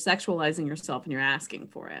provocatively, you're sexualizing yourself and you're asking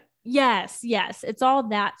for it. Yes. It's all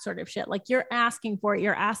that sort of shit. Like you're asking for it.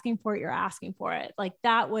 You're asking for it. You're asking for it. Like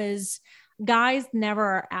that was, guys never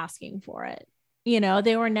are asking for it.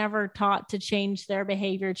 They were never taught to change their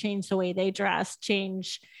behavior, change the way they dress,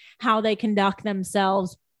 change how they conduct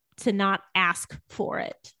themselves, to not ask for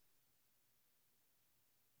it.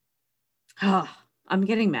 Oh, I'm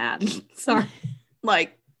getting mad. Sorry.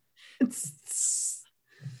 Like, it's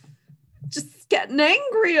just getting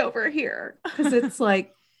angry over here. Because it's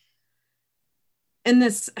like, in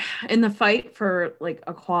the fight for like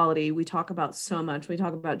equality, we talk about so much. We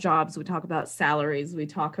talk about jobs, we talk about salaries, we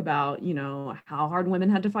talk about, how hard women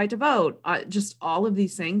had to fight to vote, just all of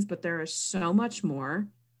these things. But there is so much more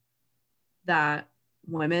that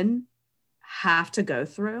women have to go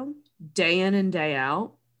through day in and day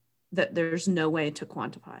out that there's no way to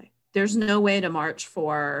quantify. There's no way to march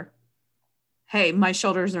for, hey, my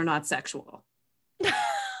shoulders are not sexual.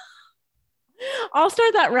 I'll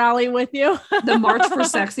start that rally with you. The March for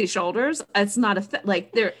Sexy Shoulders. It's not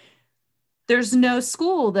there's no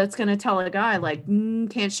school that's going to tell a guy like,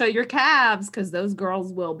 can't show your calves because those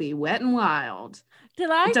girls will be wet and wild.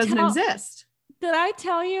 It doesn't exist. Did I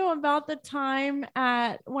tell you about the time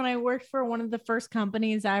when I worked for one of the first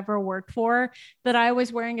companies I ever worked for that I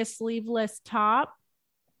was wearing a sleeveless top?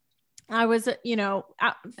 I was, and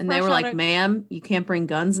they were like, ma'am, you can't bring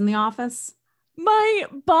guns in the office. My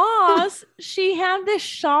boss, she had this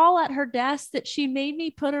shawl at her desk that she made me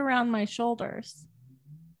put around my shoulders.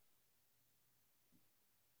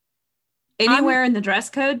 Anywhere in the dress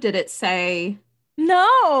code, did it say?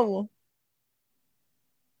 No.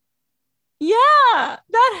 Yeah,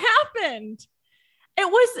 that happened. It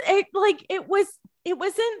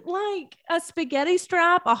wasn't like a spaghetti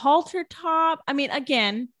strap, a halter top. I mean,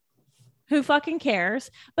 again, who fucking cares?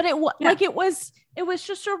 But it was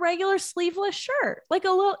just a regular sleeveless shirt, like a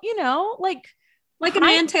little, like a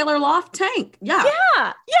Man Taylor Loft tank. Yeah.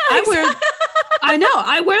 Yeah. Yeah.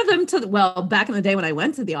 I wear them back in the day when I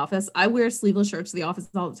went to the office, I wear sleeveless shirts to the office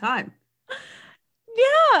all the time.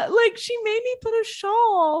 Yeah. Like she made me put a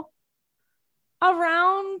shawl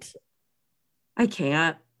around. I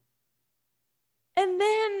can't. And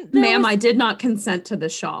then ma'am, I did not consent to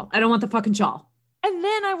this shawl. I don't want the fucking shawl. And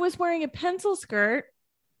then I was wearing a pencil skirt.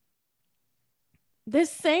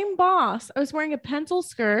 This same boss, I was wearing a pencil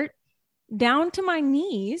skirt down to my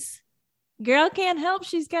knees. Girl can't help,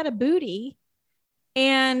 she's got a booty.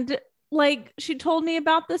 And like, she told me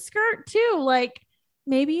about the skirt too. Like,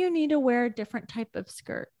 maybe you need to wear a different type of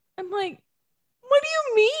skirt. I'm like, what do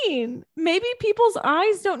you mean? Maybe people's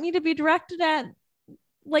eyes don't need to be directed at,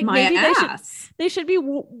 like, my maybe ass. they should be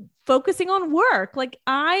focusing on work. Like,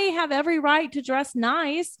 I have every right to dress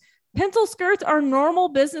nice. Pencil skirts are normal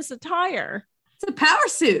business attire. It's a power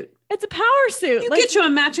suit. It's a power suit. You get you a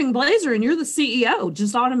matching blazer and you're the CEO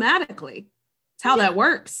just automatically. It's how that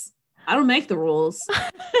works. I don't make the rules.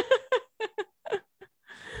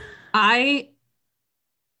 I'm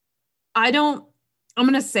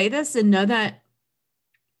going to say this and know that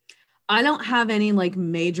I don't have any like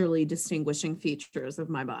majorly distinguishing features of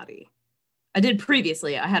my body. I did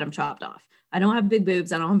previously. I had them chopped off. I don't have big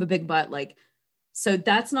boobs. I don't have a big butt. So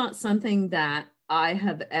that's not something that I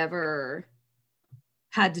have ever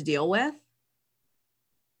had to deal with.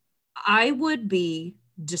 I would be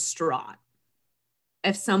distraught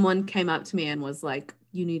if someone came up to me and was like,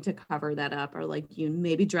 you need to cover that up, or like, you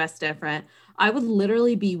maybe dress different. I would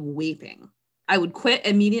literally be weeping. I would quit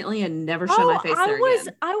immediately and never show my face there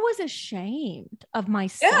again. I was ashamed of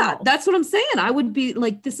myself. Yeah, that's what I'm saying. I would be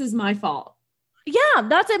like, this is my fault. Yeah,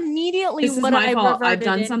 that's immediately what I reverted I've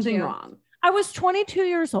done something wrong. I was 22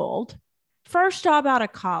 years old, first job out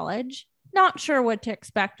of college, not sure what to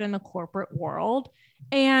expect in the corporate world,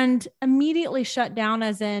 and immediately shut down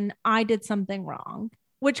as in I did something wrong,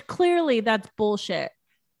 which clearly that's bullshit.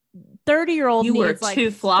 30-year-old you were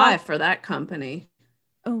too fly for that company.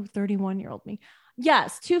 Oh, 31-year-old me.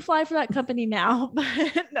 Yes, too fly for that company now. But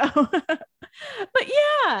no. But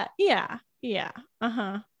yeah.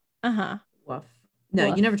 Woof. No,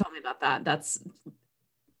 Woof. You never told me about that. That's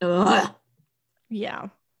ugh. Yeah.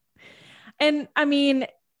 And I mean,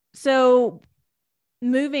 so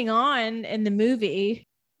moving on in the movie,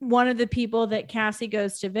 one of the people that Cassie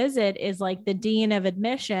goes to visit is like the dean of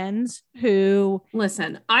admissions who...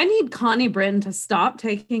 Listen, I need Connie Britton to stop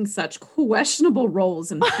taking such questionable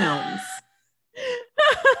roles in films.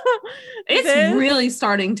 It's really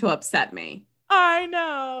starting to upset me. I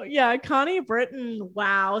know. Yeah, Connie Britton.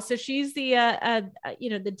 Wow. So she's the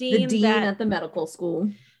the dean. The dean at the medical school.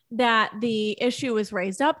 That the issue was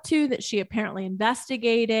raised up to, that she apparently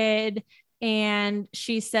investigated. And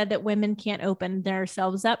she said that women can't open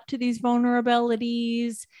themselves up to these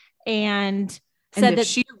vulnerabilities, and said that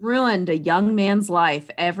she ruined a young man's life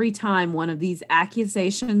every time one of these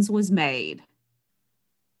accusations was made,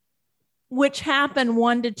 which happened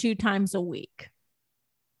 1 to 2 times a week.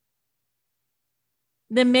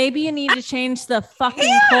 Then maybe you need to change the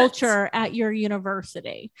fucking culture at your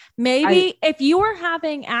university. Maybe if you are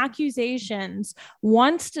having accusations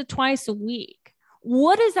 1 to 2 a week,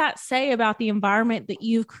 what does that say about the environment that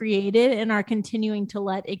you've created and are continuing to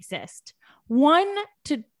let exist? 1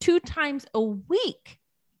 to 2 times a week.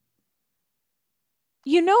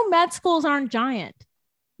 You know, med schools aren't giant.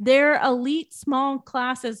 They're elite small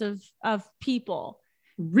classes of people.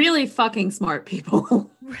 Really fucking smart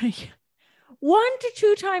people. Right. 1 to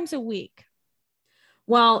 2 times a week.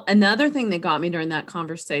 Well, another thing that got me during that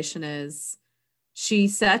conversation is she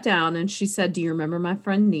sat down and she said, do you remember my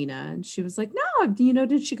friend Nina? And she was like, no,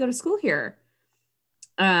 did she go to school here?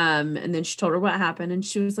 And then she told her what happened. And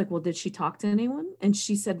she was like, well, did she talk to anyone? And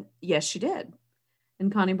she said, yes, she did.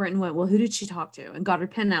 And Connie Britton went, well, who did she talk to? And got her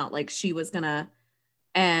pen out like she was gonna.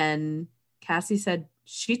 And Cassie said,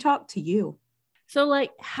 she talked to you. So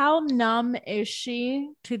like, how numb is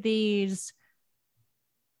she to these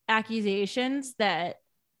accusations that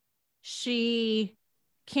she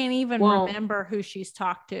can't even remember who she's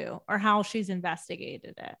talked to or how she's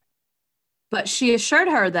investigated it? But she assured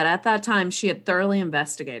her that at that time she had thoroughly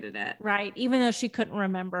investigated it. Right. Even though she couldn't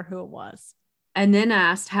remember who it was. And then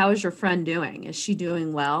asked, how is your friend doing? Is she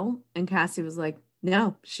doing well? And Cassie was like,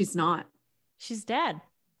 no, she's not. She's dead.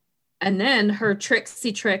 And then her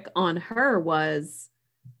tricksy trick on her was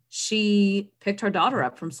she picked her daughter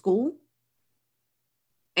up from school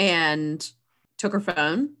and took her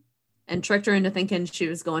phone and tricked her into thinking she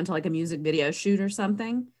was going to like a music video shoot or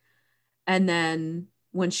something. And then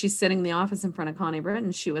when she's sitting in the office in front of Connie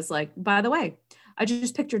Britton, she was like, by the way, I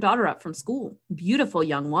just picked your daughter up from school. Beautiful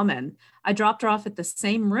young woman. I dropped her off at the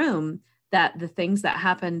same room that the things that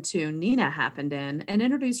happened to Nina happened in and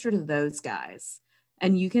introduced her to those guys.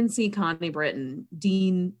 And you can see Connie Britton,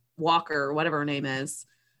 Dean Walker, whatever her name is,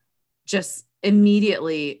 just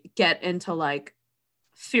immediately get into like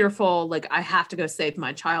fearful, like I have to go save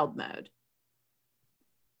my child mode.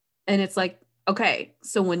 And it's like, okay,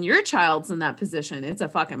 so when your child's in that position, it's a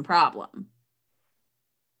fucking problem.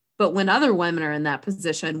 But when other women are in that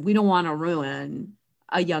position, we don't want to ruin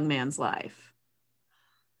a young man's life.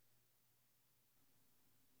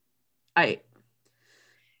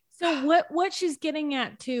 So what she's getting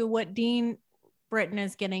at too, what Dean Britton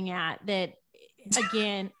is getting at, that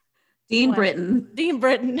again, Dean Britton.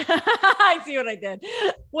 I see what I did.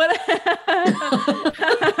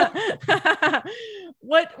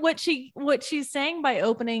 What she's saying by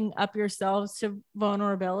opening up yourselves to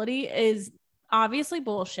vulnerability is obviously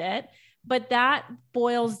bullshit, but that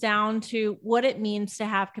boils down to what it means to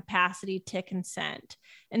have capacity to consent.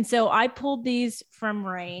 And so I pulled these from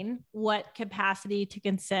Rain, what capacity to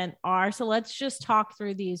consent are. So let's just talk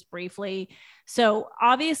through these briefly. So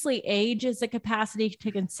obviously age is a capacity to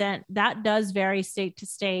consent. That does vary state to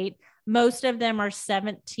state. Most of them are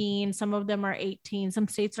 17. Some of them are 18. Some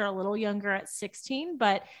states are a little younger at 16,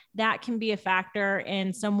 but that can be a factor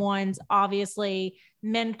in someone's obviously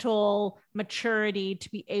mental maturity to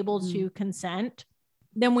be able to consent.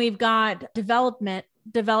 Then we've got developmental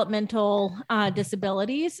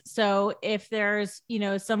disabilities. So if there's,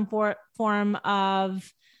 some form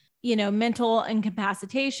of, mental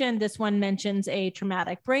incapacitation, this one mentions a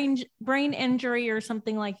traumatic brain injury or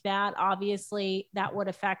something like that. Obviously, that would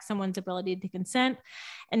affect someone's ability to consent.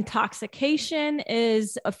 Intoxication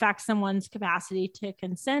affects someone's capacity to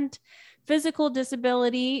consent. Physical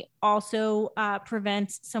disability also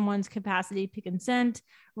prevents someone's capacity to consent.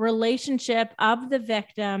 Relationship of the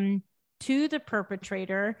victim to the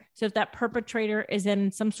perpetrator. So if that perpetrator is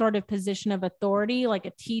in some sort of position of authority, like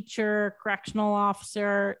a teacher, correctional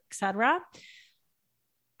officer, etc.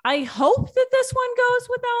 I hope that this one goes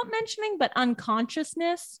without mentioning, but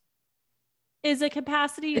unconsciousness is a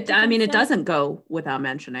capacity. It doesn't go without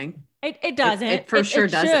mentioning. It doesn't. It for sure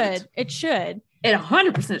doesn't. It should. It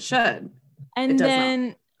 100% should. And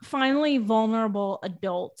then finally, vulnerable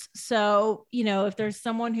adults. So, if there's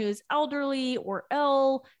someone who's elderly or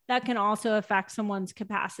ill, that can also affect someone's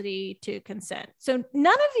capacity to consent. So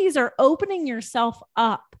none of these are opening yourself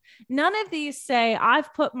up. None of these say,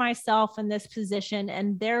 I've put myself in this position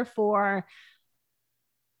and therefore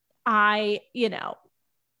it's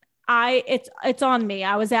on me.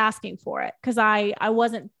 I was asking for it because I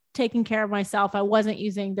wasn't taking care of myself. I wasn't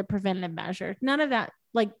using the preventative measures. None of that,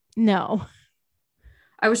 no.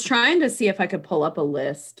 I was trying to see if I could pull up a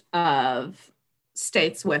list of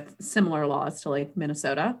states with similar laws to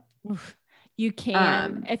Minnesota. You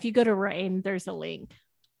can. If you go to Rain, there's a link.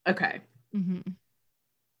 Okay. Mm-hmm.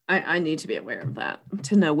 I need to be aware of that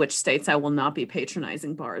to know which states I will not be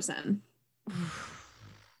patronizing bars in.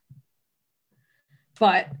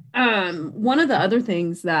 But one of the other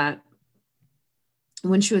things that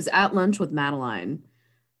when she was at lunch with Madeline,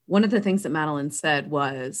 one of the things that Madeline said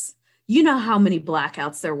was, you know how many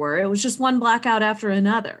blackouts there were. It was just one blackout after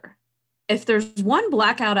another. If there's one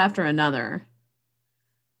blackout after another,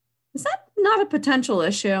 is that not a potential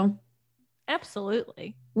issue?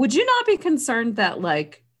 Absolutely. Would you not be concerned that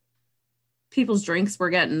like people's drinks were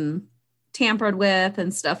getting tampered with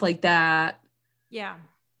and stuff like that? Yeah.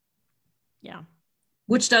 Yeah.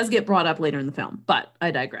 Which does get brought up later in the film, but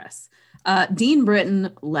I digress. Dean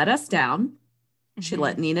Britton let us down. She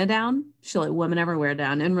let Nina down. She let women everywhere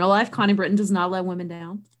down. In real life, Connie Britton does not let women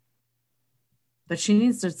down. But she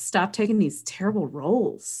needs to stop taking these terrible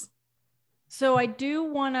roles. So I do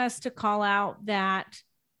want us to call out that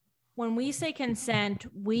when we say consent,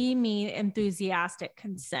 we mean enthusiastic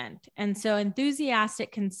consent. And so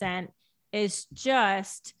enthusiastic consent is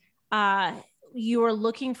just you are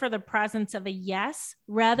looking for the presence of a yes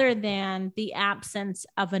rather than the absence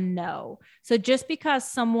of a no. So just because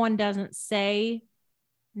someone doesn't say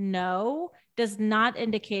no does not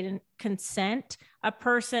indicate consent. A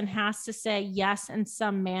person has to say yes in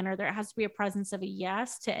some manner. There has to be a presence of a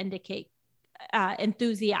yes to indicate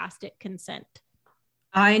enthusiastic consent.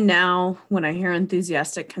 I now, when I hear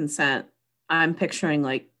enthusiastic consent, I'm picturing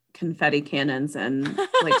like confetti cannons and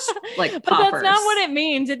like but poppers. That's not what it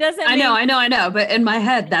means. It doesn't. I know. But in my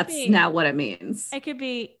head, that's not what it means. It could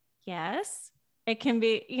be yes. It can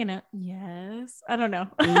be, yes. I don't know.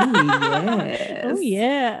 Oh, yes. Oh,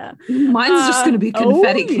 yeah. Mine's just going to be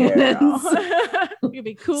confetti cannons. It could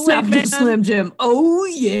be Kool-Aid Man. Slim Jim. Oh,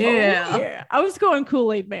 yeah. Oh, yeah. I was going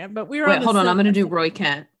Kool-Aid Man, but we were Wait, hold on. I'm going to do Roy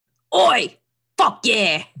Kent. Oi! Fuck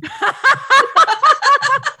yeah!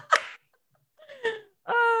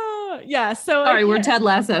 Yeah. So sorry, we're Ted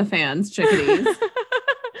Lasso fans, chickadees.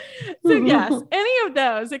 So yes, any of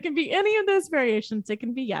those. It can be any of those variations. It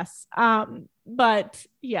can be yes. But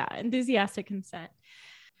yeah, enthusiastic consent.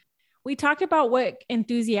 We talked about what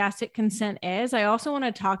enthusiastic consent is. I also want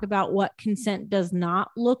to talk about what consent does not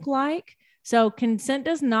look like. So consent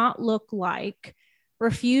does not look like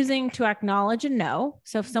refusing to acknowledge a no.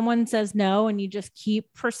 So if someone says no and you just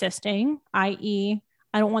keep persisting, i.e.,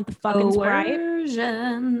 I don't want the fucking Sprite.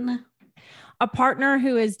 A partner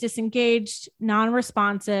who is disengaged,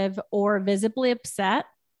 non-responsive, or visibly upset.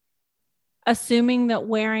 Assuming that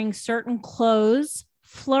wearing certain clothes,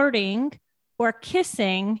 flirting, or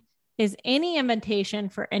kissing is any invitation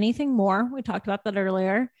for anything more. We talked about that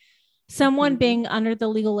earlier. Someone being under the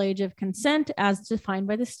legal age of consent as defined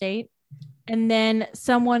by the state. And then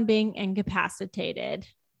someone being incapacitated.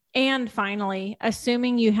 And finally,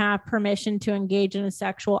 assuming you have permission to engage in a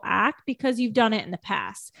sexual act because you've done it in the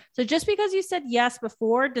past. So just because you said yes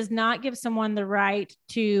before does not give someone the right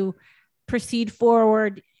to proceed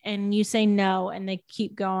forward and you say no and they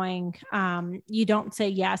keep going. You don't say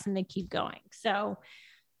yes and they keep going. So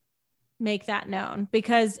make that known,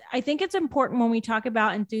 because I think it's important when we talk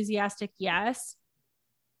about enthusiastic yes,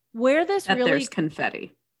 where this that really... There's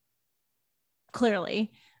confetti.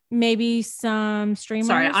 Clearly. Maybe some streamers.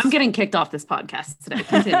 Sorry, I'm getting kicked off this podcast today.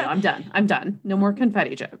 Continue. I'm done. No more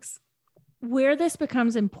confetti jokes. Where this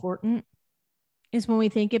becomes important is when we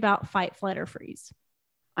think about fight, flight, or freeze.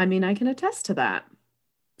 I mean, I can attest to that.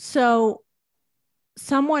 So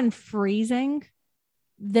someone freezing,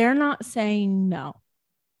 they're not saying no.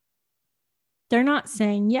 They're not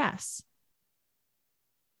saying yes.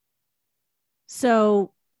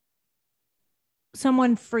 So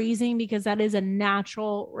someone freezing, because that is a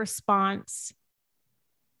natural response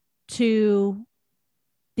to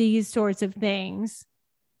these sorts of things,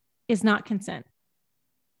 is not consent.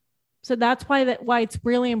 So that's why it's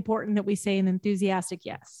really important that we say an enthusiastic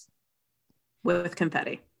yes. With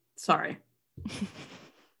confetti. Sorry.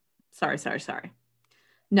 Sorry.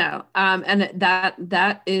 No. And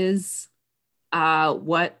that is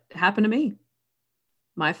what happened to me.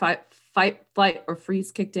 My fight, flight, or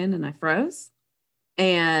freeze kicked in and I froze.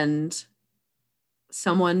 And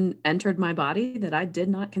someone entered my body that I did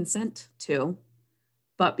not consent to.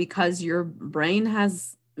 But because your brain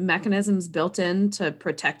has mechanisms built in to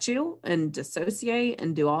protect you and dissociate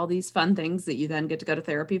and do all these fun things that you then get to go to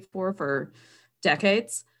therapy for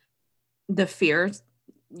decades,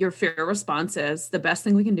 your fear response is the best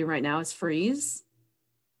thing we can do right now is freeze,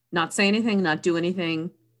 not say anything, not do anything.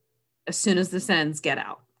 As soon as this ends, get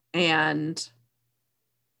out. And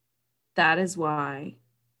that is why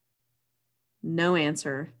no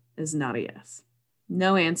answer is not a yes.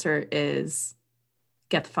 No answer is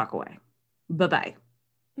get the fuck away. Bye-bye.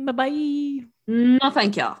 Bye-bye. No,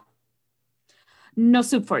 thank y'all. No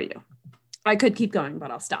soup for you. I could keep going,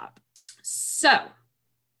 but I'll stop. So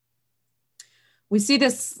we see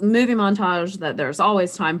this movie montage that there's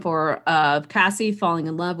always time for, of Cassie falling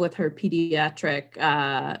in love with her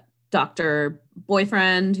pediatric doctor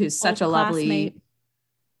boyfriend, who's such a lovely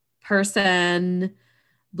person,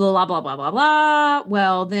 blah, blah, blah, blah, blah.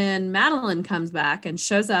 Well, then Madeline comes back and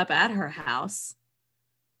shows up at her house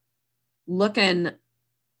looking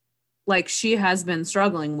like she has been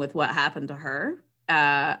struggling with what happened to her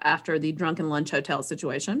after the drunken lunch hotel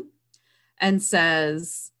situation, and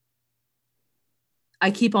says, I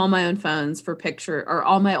keep all my own phones for picture, or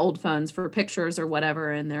all my old phones for pictures or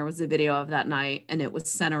whatever. And there was a video of that night and it was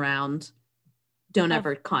sent around. Don't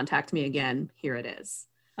ever contact me again. Here it is.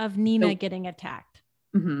 Of Nina getting attacked.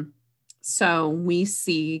 Mm-hmm. So we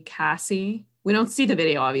see Cassie. We don't see the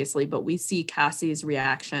video, obviously, but we see Cassie's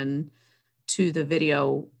reaction to the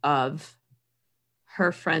video of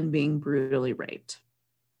her friend being brutally raped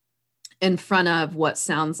in front of what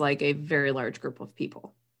sounds like a very large group of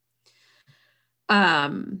people.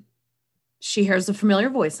 She hears a familiar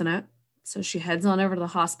voice in it. So she heads on over to the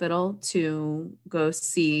hospital to go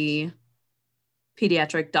see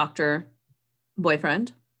pediatric doctor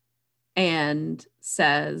boyfriend and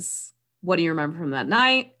says, what do you remember from that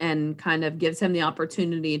night? And kind of gives him the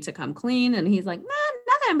opportunity to come clean. And he's like,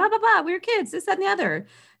 nothing, blah, blah, blah. We were kids, this, that, and the other.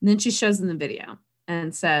 And then she shows him the video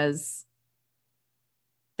and says,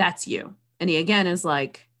 that's you. And he again is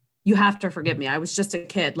like, you have to forgive me. I was just a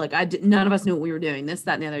kid. Like none of us knew what we were doing, this,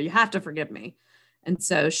 that, and the other. You have to forgive me. And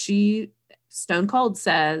so she stone cold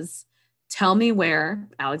says, tell me where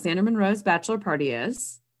Alexander Monroe's bachelor party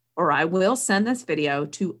is, or I will send this video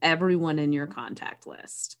to everyone in your contact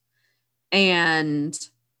list. And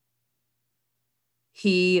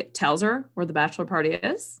he tells her where the bachelor party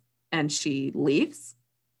is, and she leaves.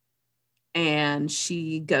 And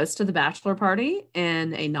she goes to the bachelor party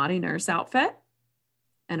in a naughty nurse outfit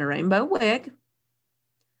and a rainbow wig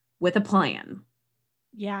with a plan.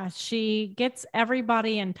 Yeah, she gets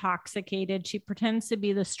everybody intoxicated. She pretends to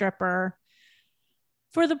be the stripper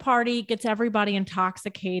for the party, gets everybody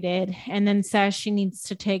intoxicated, and then says she needs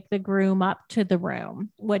to take the groom up to the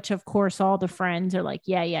room, which of course all the friends are like,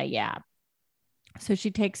 yeah. So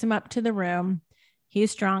she takes him up to the room.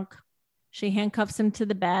 He's drunk. She handcuffs him to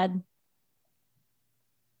the bed.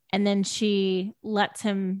 And then she lets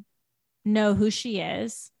him know who she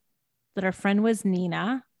is, that her friend was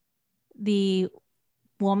Nina, the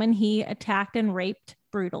woman he attacked and raped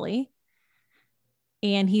brutally.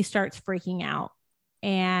 And he starts freaking out.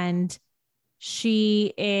 And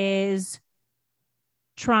she is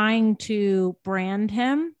trying to brand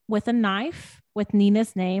him with a knife with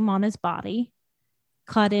Nina's name on his body,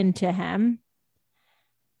 cut into him.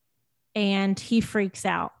 And he freaks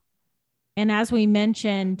out. And as we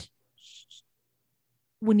mentioned,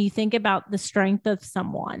 when you think about the strength of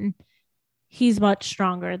someone, he's much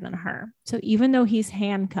stronger than her. So even though he's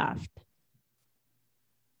handcuffed,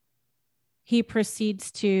 he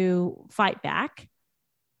proceeds to fight back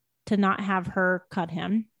to not have her cut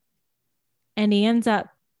him. And he ends up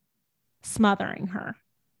smothering her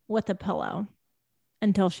with a pillow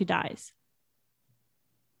until she dies.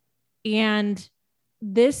 And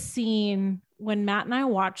this scene, when Matt and I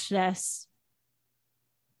watched this,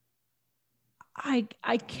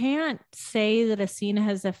 I can't say that a scene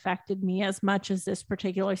has affected me as much as this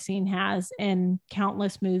particular scene has in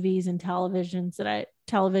countless movies and television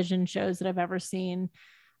shows that I've ever seen.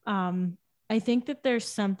 I think that there's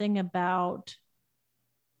something about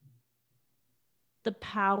the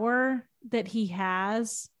power that he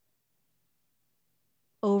has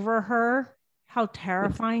over her, how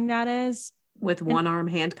terrifying that is. With one arm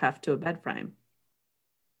handcuffed to a bed frame.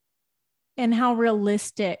 And how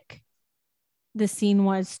realistic the scene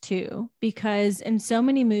was too, because in so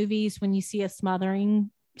many movies, when you see a smothering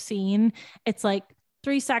scene, it's like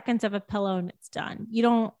 3 seconds of a pillow and it's done.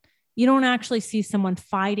 You don't actually see someone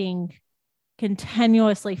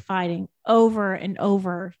continuously fighting over and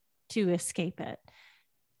over to escape it.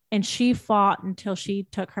 And she fought until she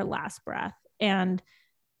took her last breath. And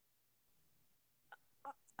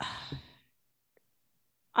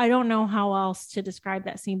I don't know how else to describe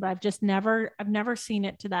that scene, but I've never seen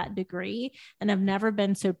it to that degree. And I've never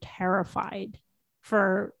been so terrified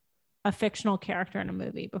for a fictional character in a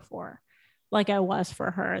movie before, like I was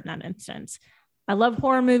for her in that instance. I love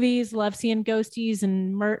horror movies, love seeing ghosties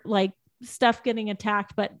and like stuff getting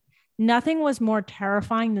attacked, but nothing was more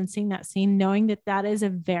terrifying than seeing that scene, knowing that that is a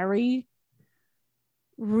very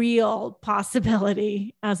real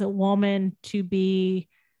possibility as a woman to be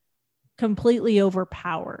completely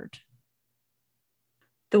overpowered.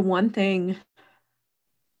 The one thing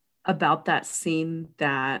about that scene,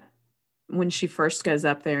 that when she first goes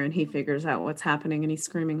up there and he figures out what's happening and he's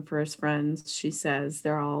screaming for his friends, she says,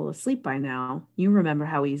 they're all asleep by now. You remember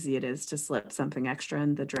how easy it is to slip something extra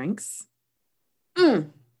in the drinks? No.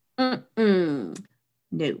 And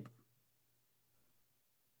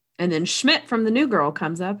then Schmidt from The New Girl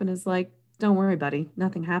comes up and is like, don't worry, buddy.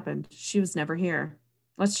 Nothing happened. She was never here.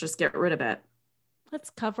 Let's just get rid of it. let's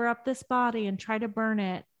cover up this body and try to burn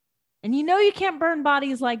it. And you know, you can't burn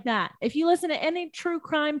bodies like that. If you listen to any true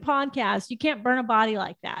crime podcast, you can't burn a body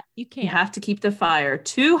like that. You can't. You have to keep the fire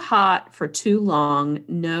too hot for too long.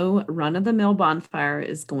 No run-of-the-mill bonfire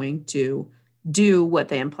is going to do what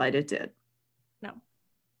they implied it did. No.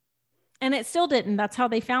 And it still didn't. That's how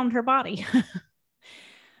they found her body.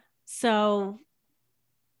 So,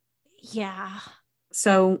 yeah.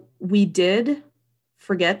 So we did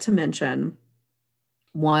forget to mention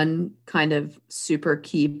one kind of super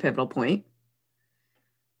key pivotal point,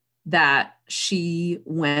 that she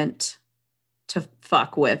went to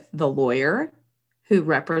fuck with the lawyer who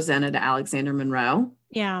represented Alexander Monroe.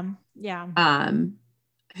 Yeah. Yeah.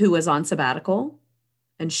 Who was on sabbatical,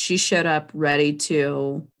 and she showed up ready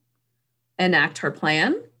to enact her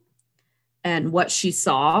plan. And what she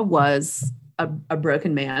saw was a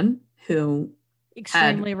broken man who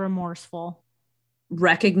extremely remorseful,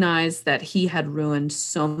 recognized that he had ruined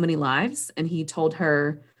so many lives. And he told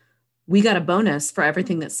her, we got a bonus for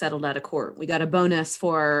everything that's settled out of court. We got a bonus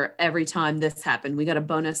for every time this happened. We got a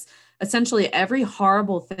bonus. Essentially, every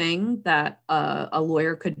horrible thing that a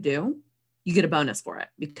lawyer could do, you get a bonus for it,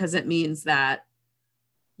 because it means that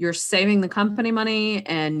you're saving the company money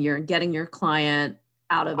and you're getting your client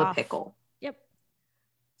out of a pickle. Yep.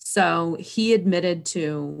 So he admitted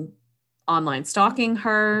to online stalking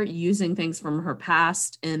her, using things from her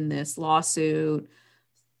past in this lawsuit,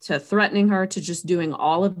 to threatening her, to just doing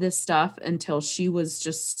all of this stuff until she was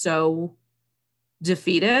just so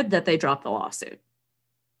defeated that they dropped the lawsuit.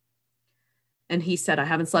 And he said, I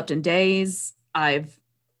haven't slept in days.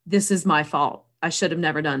 This is my fault. I should have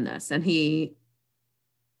never done this. And he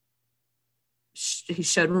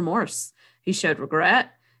showed remorse. He showed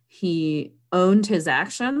regret. He owned his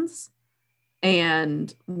actions.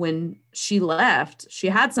 And when she left, she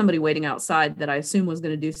had somebody waiting outside that I assume was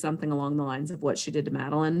going to do something along the lines of what she did to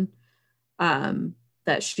Madeline,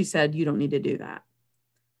 that she said, you don't need to do that.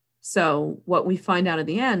 So what we find out at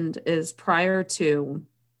the end is, prior to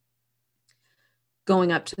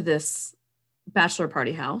going up to this bachelor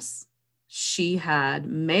party house, she had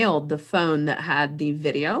mailed the phone that had the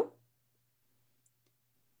video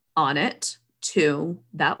on it to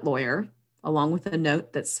that lawyer, along with a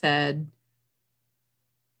note that said,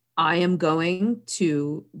 I am going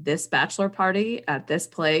to this bachelor party at this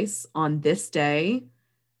place on this day.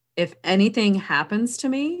 If anything happens to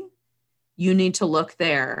me, you need to look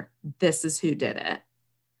there. This is who did it.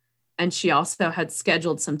 And she also had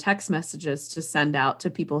scheduled some text messages to send out to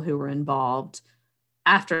people who were involved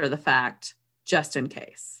after the fact, just in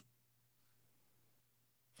case.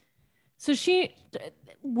 So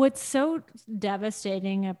what's so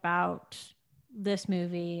devastating about this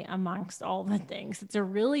movie, amongst all the things, it's a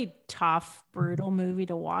really tough, brutal movie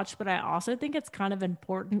to watch, but I also think it's kind of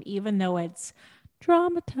important, even though it's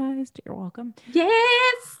traumatized. You're welcome.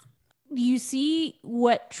 Yes. You see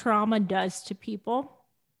what trauma does to people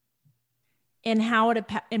and how it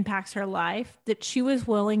impacts her life, that she was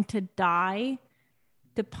willing to die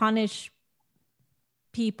to punish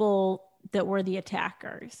people that were the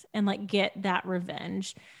attackers and like get that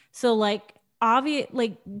revenge. So like,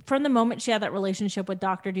 like from the moment she had that relationship with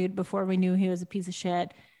Dr. Dude, before we knew he was a piece of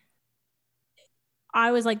shit,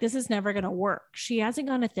 I was like, this is never going to work. She hasn't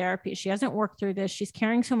gone to therapy. She hasn't worked through this. She's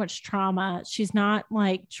carrying so much trauma. She's not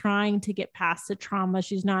like trying to get past the trauma.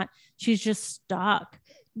 She's just stuck.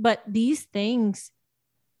 But these things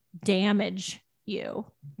damage you.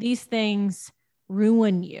 These things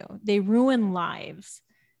ruin you. They ruin lives.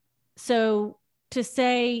 So to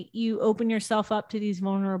say you open yourself up to these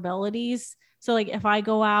vulnerabilities. So like if I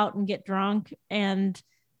go out and get drunk and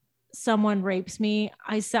someone rapes me,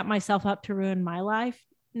 I set myself up to ruin my life.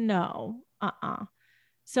 No.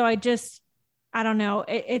 So I don't know.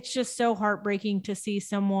 It's just so heartbreaking to see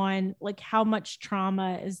someone, like how much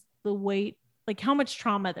trauma is the weight, like how much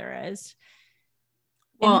trauma there is.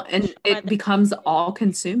 Well, and it becomes all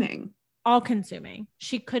consuming.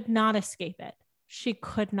 She could not escape it. She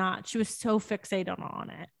could not. She was so fixated on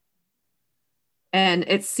it. And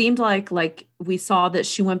it seemed like we saw that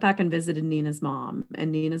she went back and visited Nina's mom,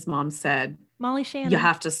 and Nina's mom said, Molly Shannon, you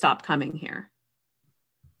have to stop coming here.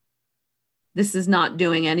 This is not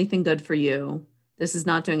doing anything good for you. This is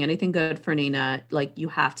not doing anything good for Nina. Like, you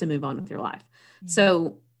have to move on with your life. Mm-hmm.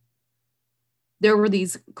 So there were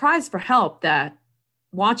these cries for help that,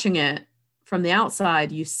 watching it from the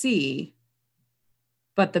outside, you see,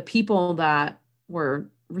 but the people that were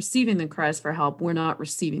receiving the cries for help were not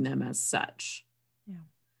receiving them as such.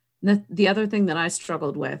 The other thing that I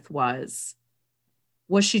struggled with was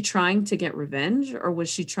she trying to get revenge, or was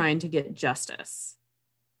she trying to get justice?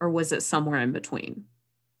 Or was it somewhere in between?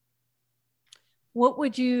 What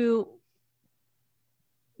would you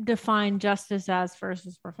define justice as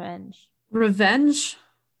versus revenge? Revenge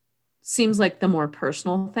seems like the more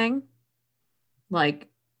personal thing. Like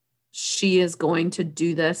she is going to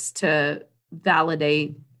do this to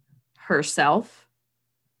validate herself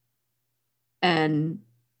and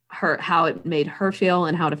how it made her feel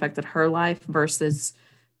and how it affected her life, versus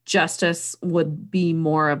justice would be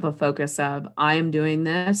more of a focus of, I am doing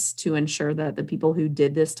this to ensure that the people who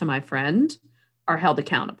did this to my friend are held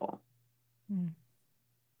accountable.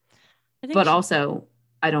 But also,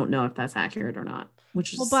 I don't know if that's accurate or not,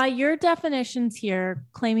 which is... Well, by your definitions here,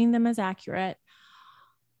 claiming them as accurate,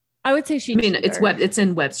 I would say she teetered. It's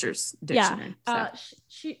in Webster's dictionary. Yeah,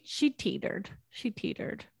 so. She teetered. She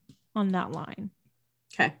teetered on that line.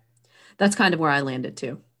 Okay. That's kind of where I landed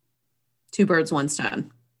too. 2 birds, 1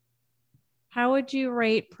 stone. How would you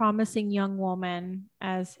rate Promising Young Woman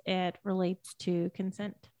as it relates to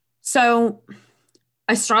consent? So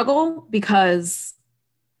I struggle because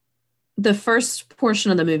the first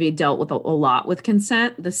portion of the movie dealt with a lot with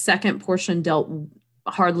consent. The second portion dealt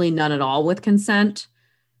hardly none at all with consent,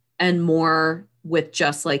 and more with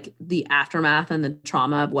just like the aftermath and the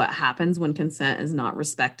trauma of what happens when consent is not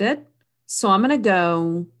respected. So I'm going to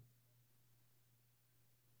go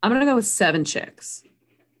with 7 chicks,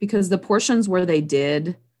 because the portions where they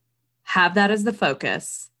did have that as the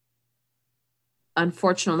focus,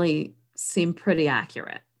 unfortunately, seem pretty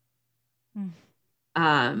accurate.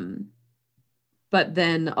 But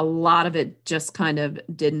then a lot of it just kind of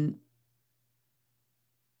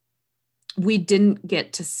we didn't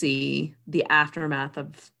get to see the aftermath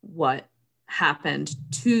of what happened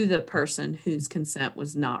to the person whose consent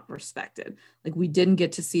was not respected. Like, we didn't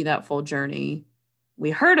get to see that full journey.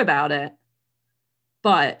 We heard about it,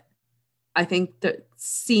 but I think that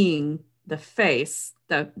seeing the face,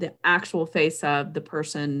 the actual face of the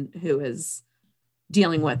person who is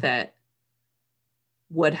dealing with it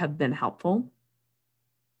would have been helpful.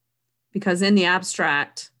 Because in the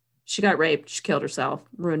abstract, she got raped, she killed herself,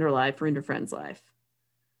 ruined her life, ruined her friend's life.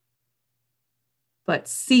 But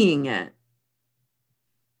seeing it,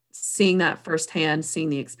 seeing that firsthand, seeing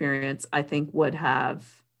the experience, I think would have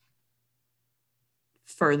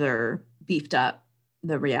further beefed up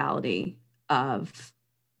the reality of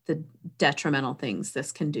the detrimental things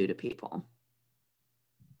this can do to people.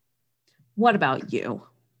 What about you?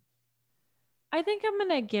 I think I'm going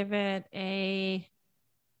to give it a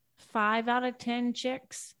 5 out of 10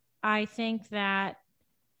 chicks. I think that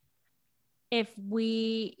if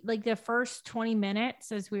we, like, the first 20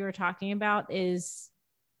 minutes, as we were talking about, is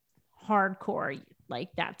hardcore. Like,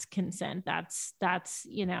 that's consent. That's,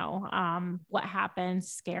 what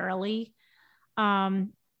happens scarily.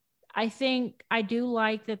 I think I do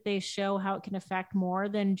like that they show how it can affect more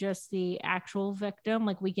than just the actual victim.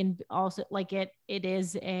 Like, we can also, like, it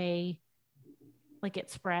is like,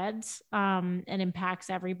 it spreads and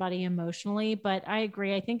impacts everybody emotionally. But I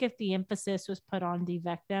agree. I think if the emphasis was put on the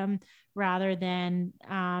victim rather than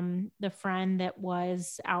the friend that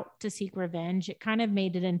was out to seek revenge, it kind of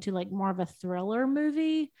made it into like more of a thriller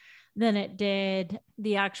movie than it did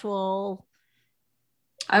the actual.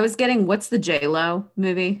 I was getting, what's the J-Lo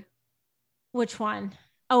movie? Which one?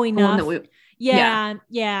 Oh, Enough. Yeah.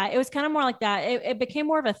 It was kind of more like that. It became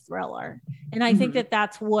more of a thriller. And I think that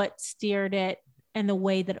that's what steered it and the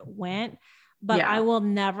way that it went. But I will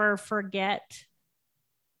never forget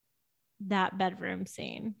that bedroom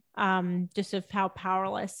scene. Just of how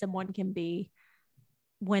powerless someone can be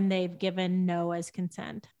when they've given no as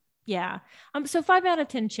consent. Yeah. So 5 out of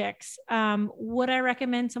 10 chicks. Would I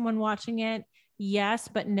recommend someone watching it? Yes,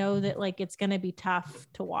 but know that like it's going to be tough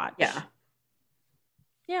to watch. Yeah.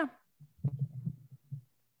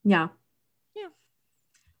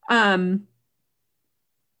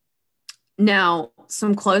 Now,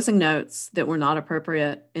 some closing notes that were not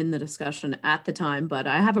appropriate in the discussion at the time, but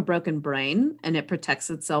I have a broken brain and it protects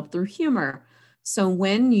itself through humor. So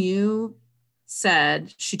when you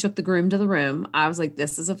said she took the groom to the room, I was like,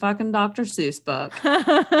 this is a fucking Dr. Seuss book.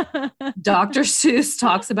 Dr. Seuss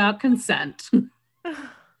talks about consent.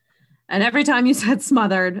 And every time you said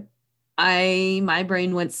smothered, my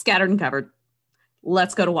brain went scattered and covered.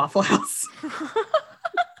 Let's go to Waffle House.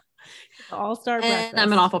 All-star breakfast. And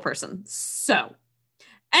I'm an awful person. So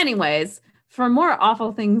anyways, for more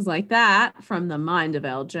awful things like that from the mind of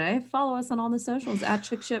LJ, follow us on all the socials at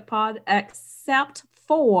Chick Shit Pod, except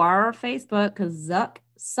for Facebook, because Zuck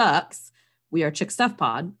sucks. We are Chick Stuff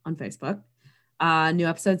Pod on Facebook. New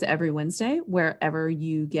episodes every Wednesday, wherever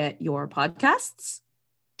you get your podcasts.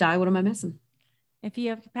 Di, what am I missing? If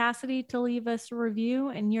you have capacity to leave us a review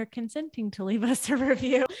and you're consenting to leave us a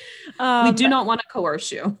review. We do not want to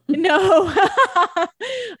coerce you. No.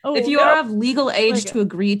 If you are of legal age to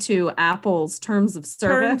agree to Apple's terms of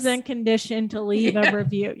service. Terms and condition to leave a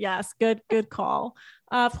review. Yes. Good call.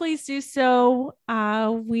 Please do so.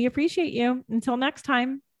 We appreciate you. Until next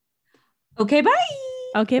time. Okay, bye.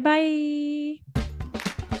 Okay, bye.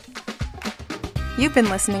 You've been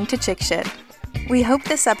listening to Chick Shit. We hope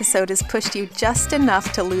this episode has pushed you just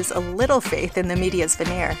enough to lose a little faith in the media's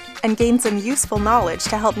veneer and gain some useful knowledge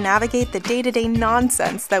to help navigate the day-to-day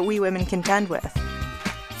nonsense that we women contend with.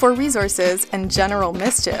 For resources and general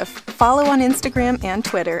mischief, follow on Instagram and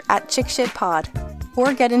Twitter at ChickShitPod,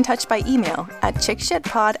 or get in touch by email at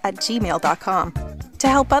chickshitpod@gmail.com. To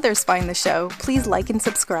help others find the show, please like and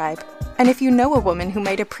subscribe. And if you know a woman who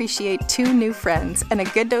might appreciate 2 new friends and a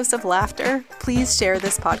good dose of laughter, please share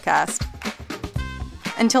this podcast.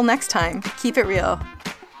 Until next time, keep it real.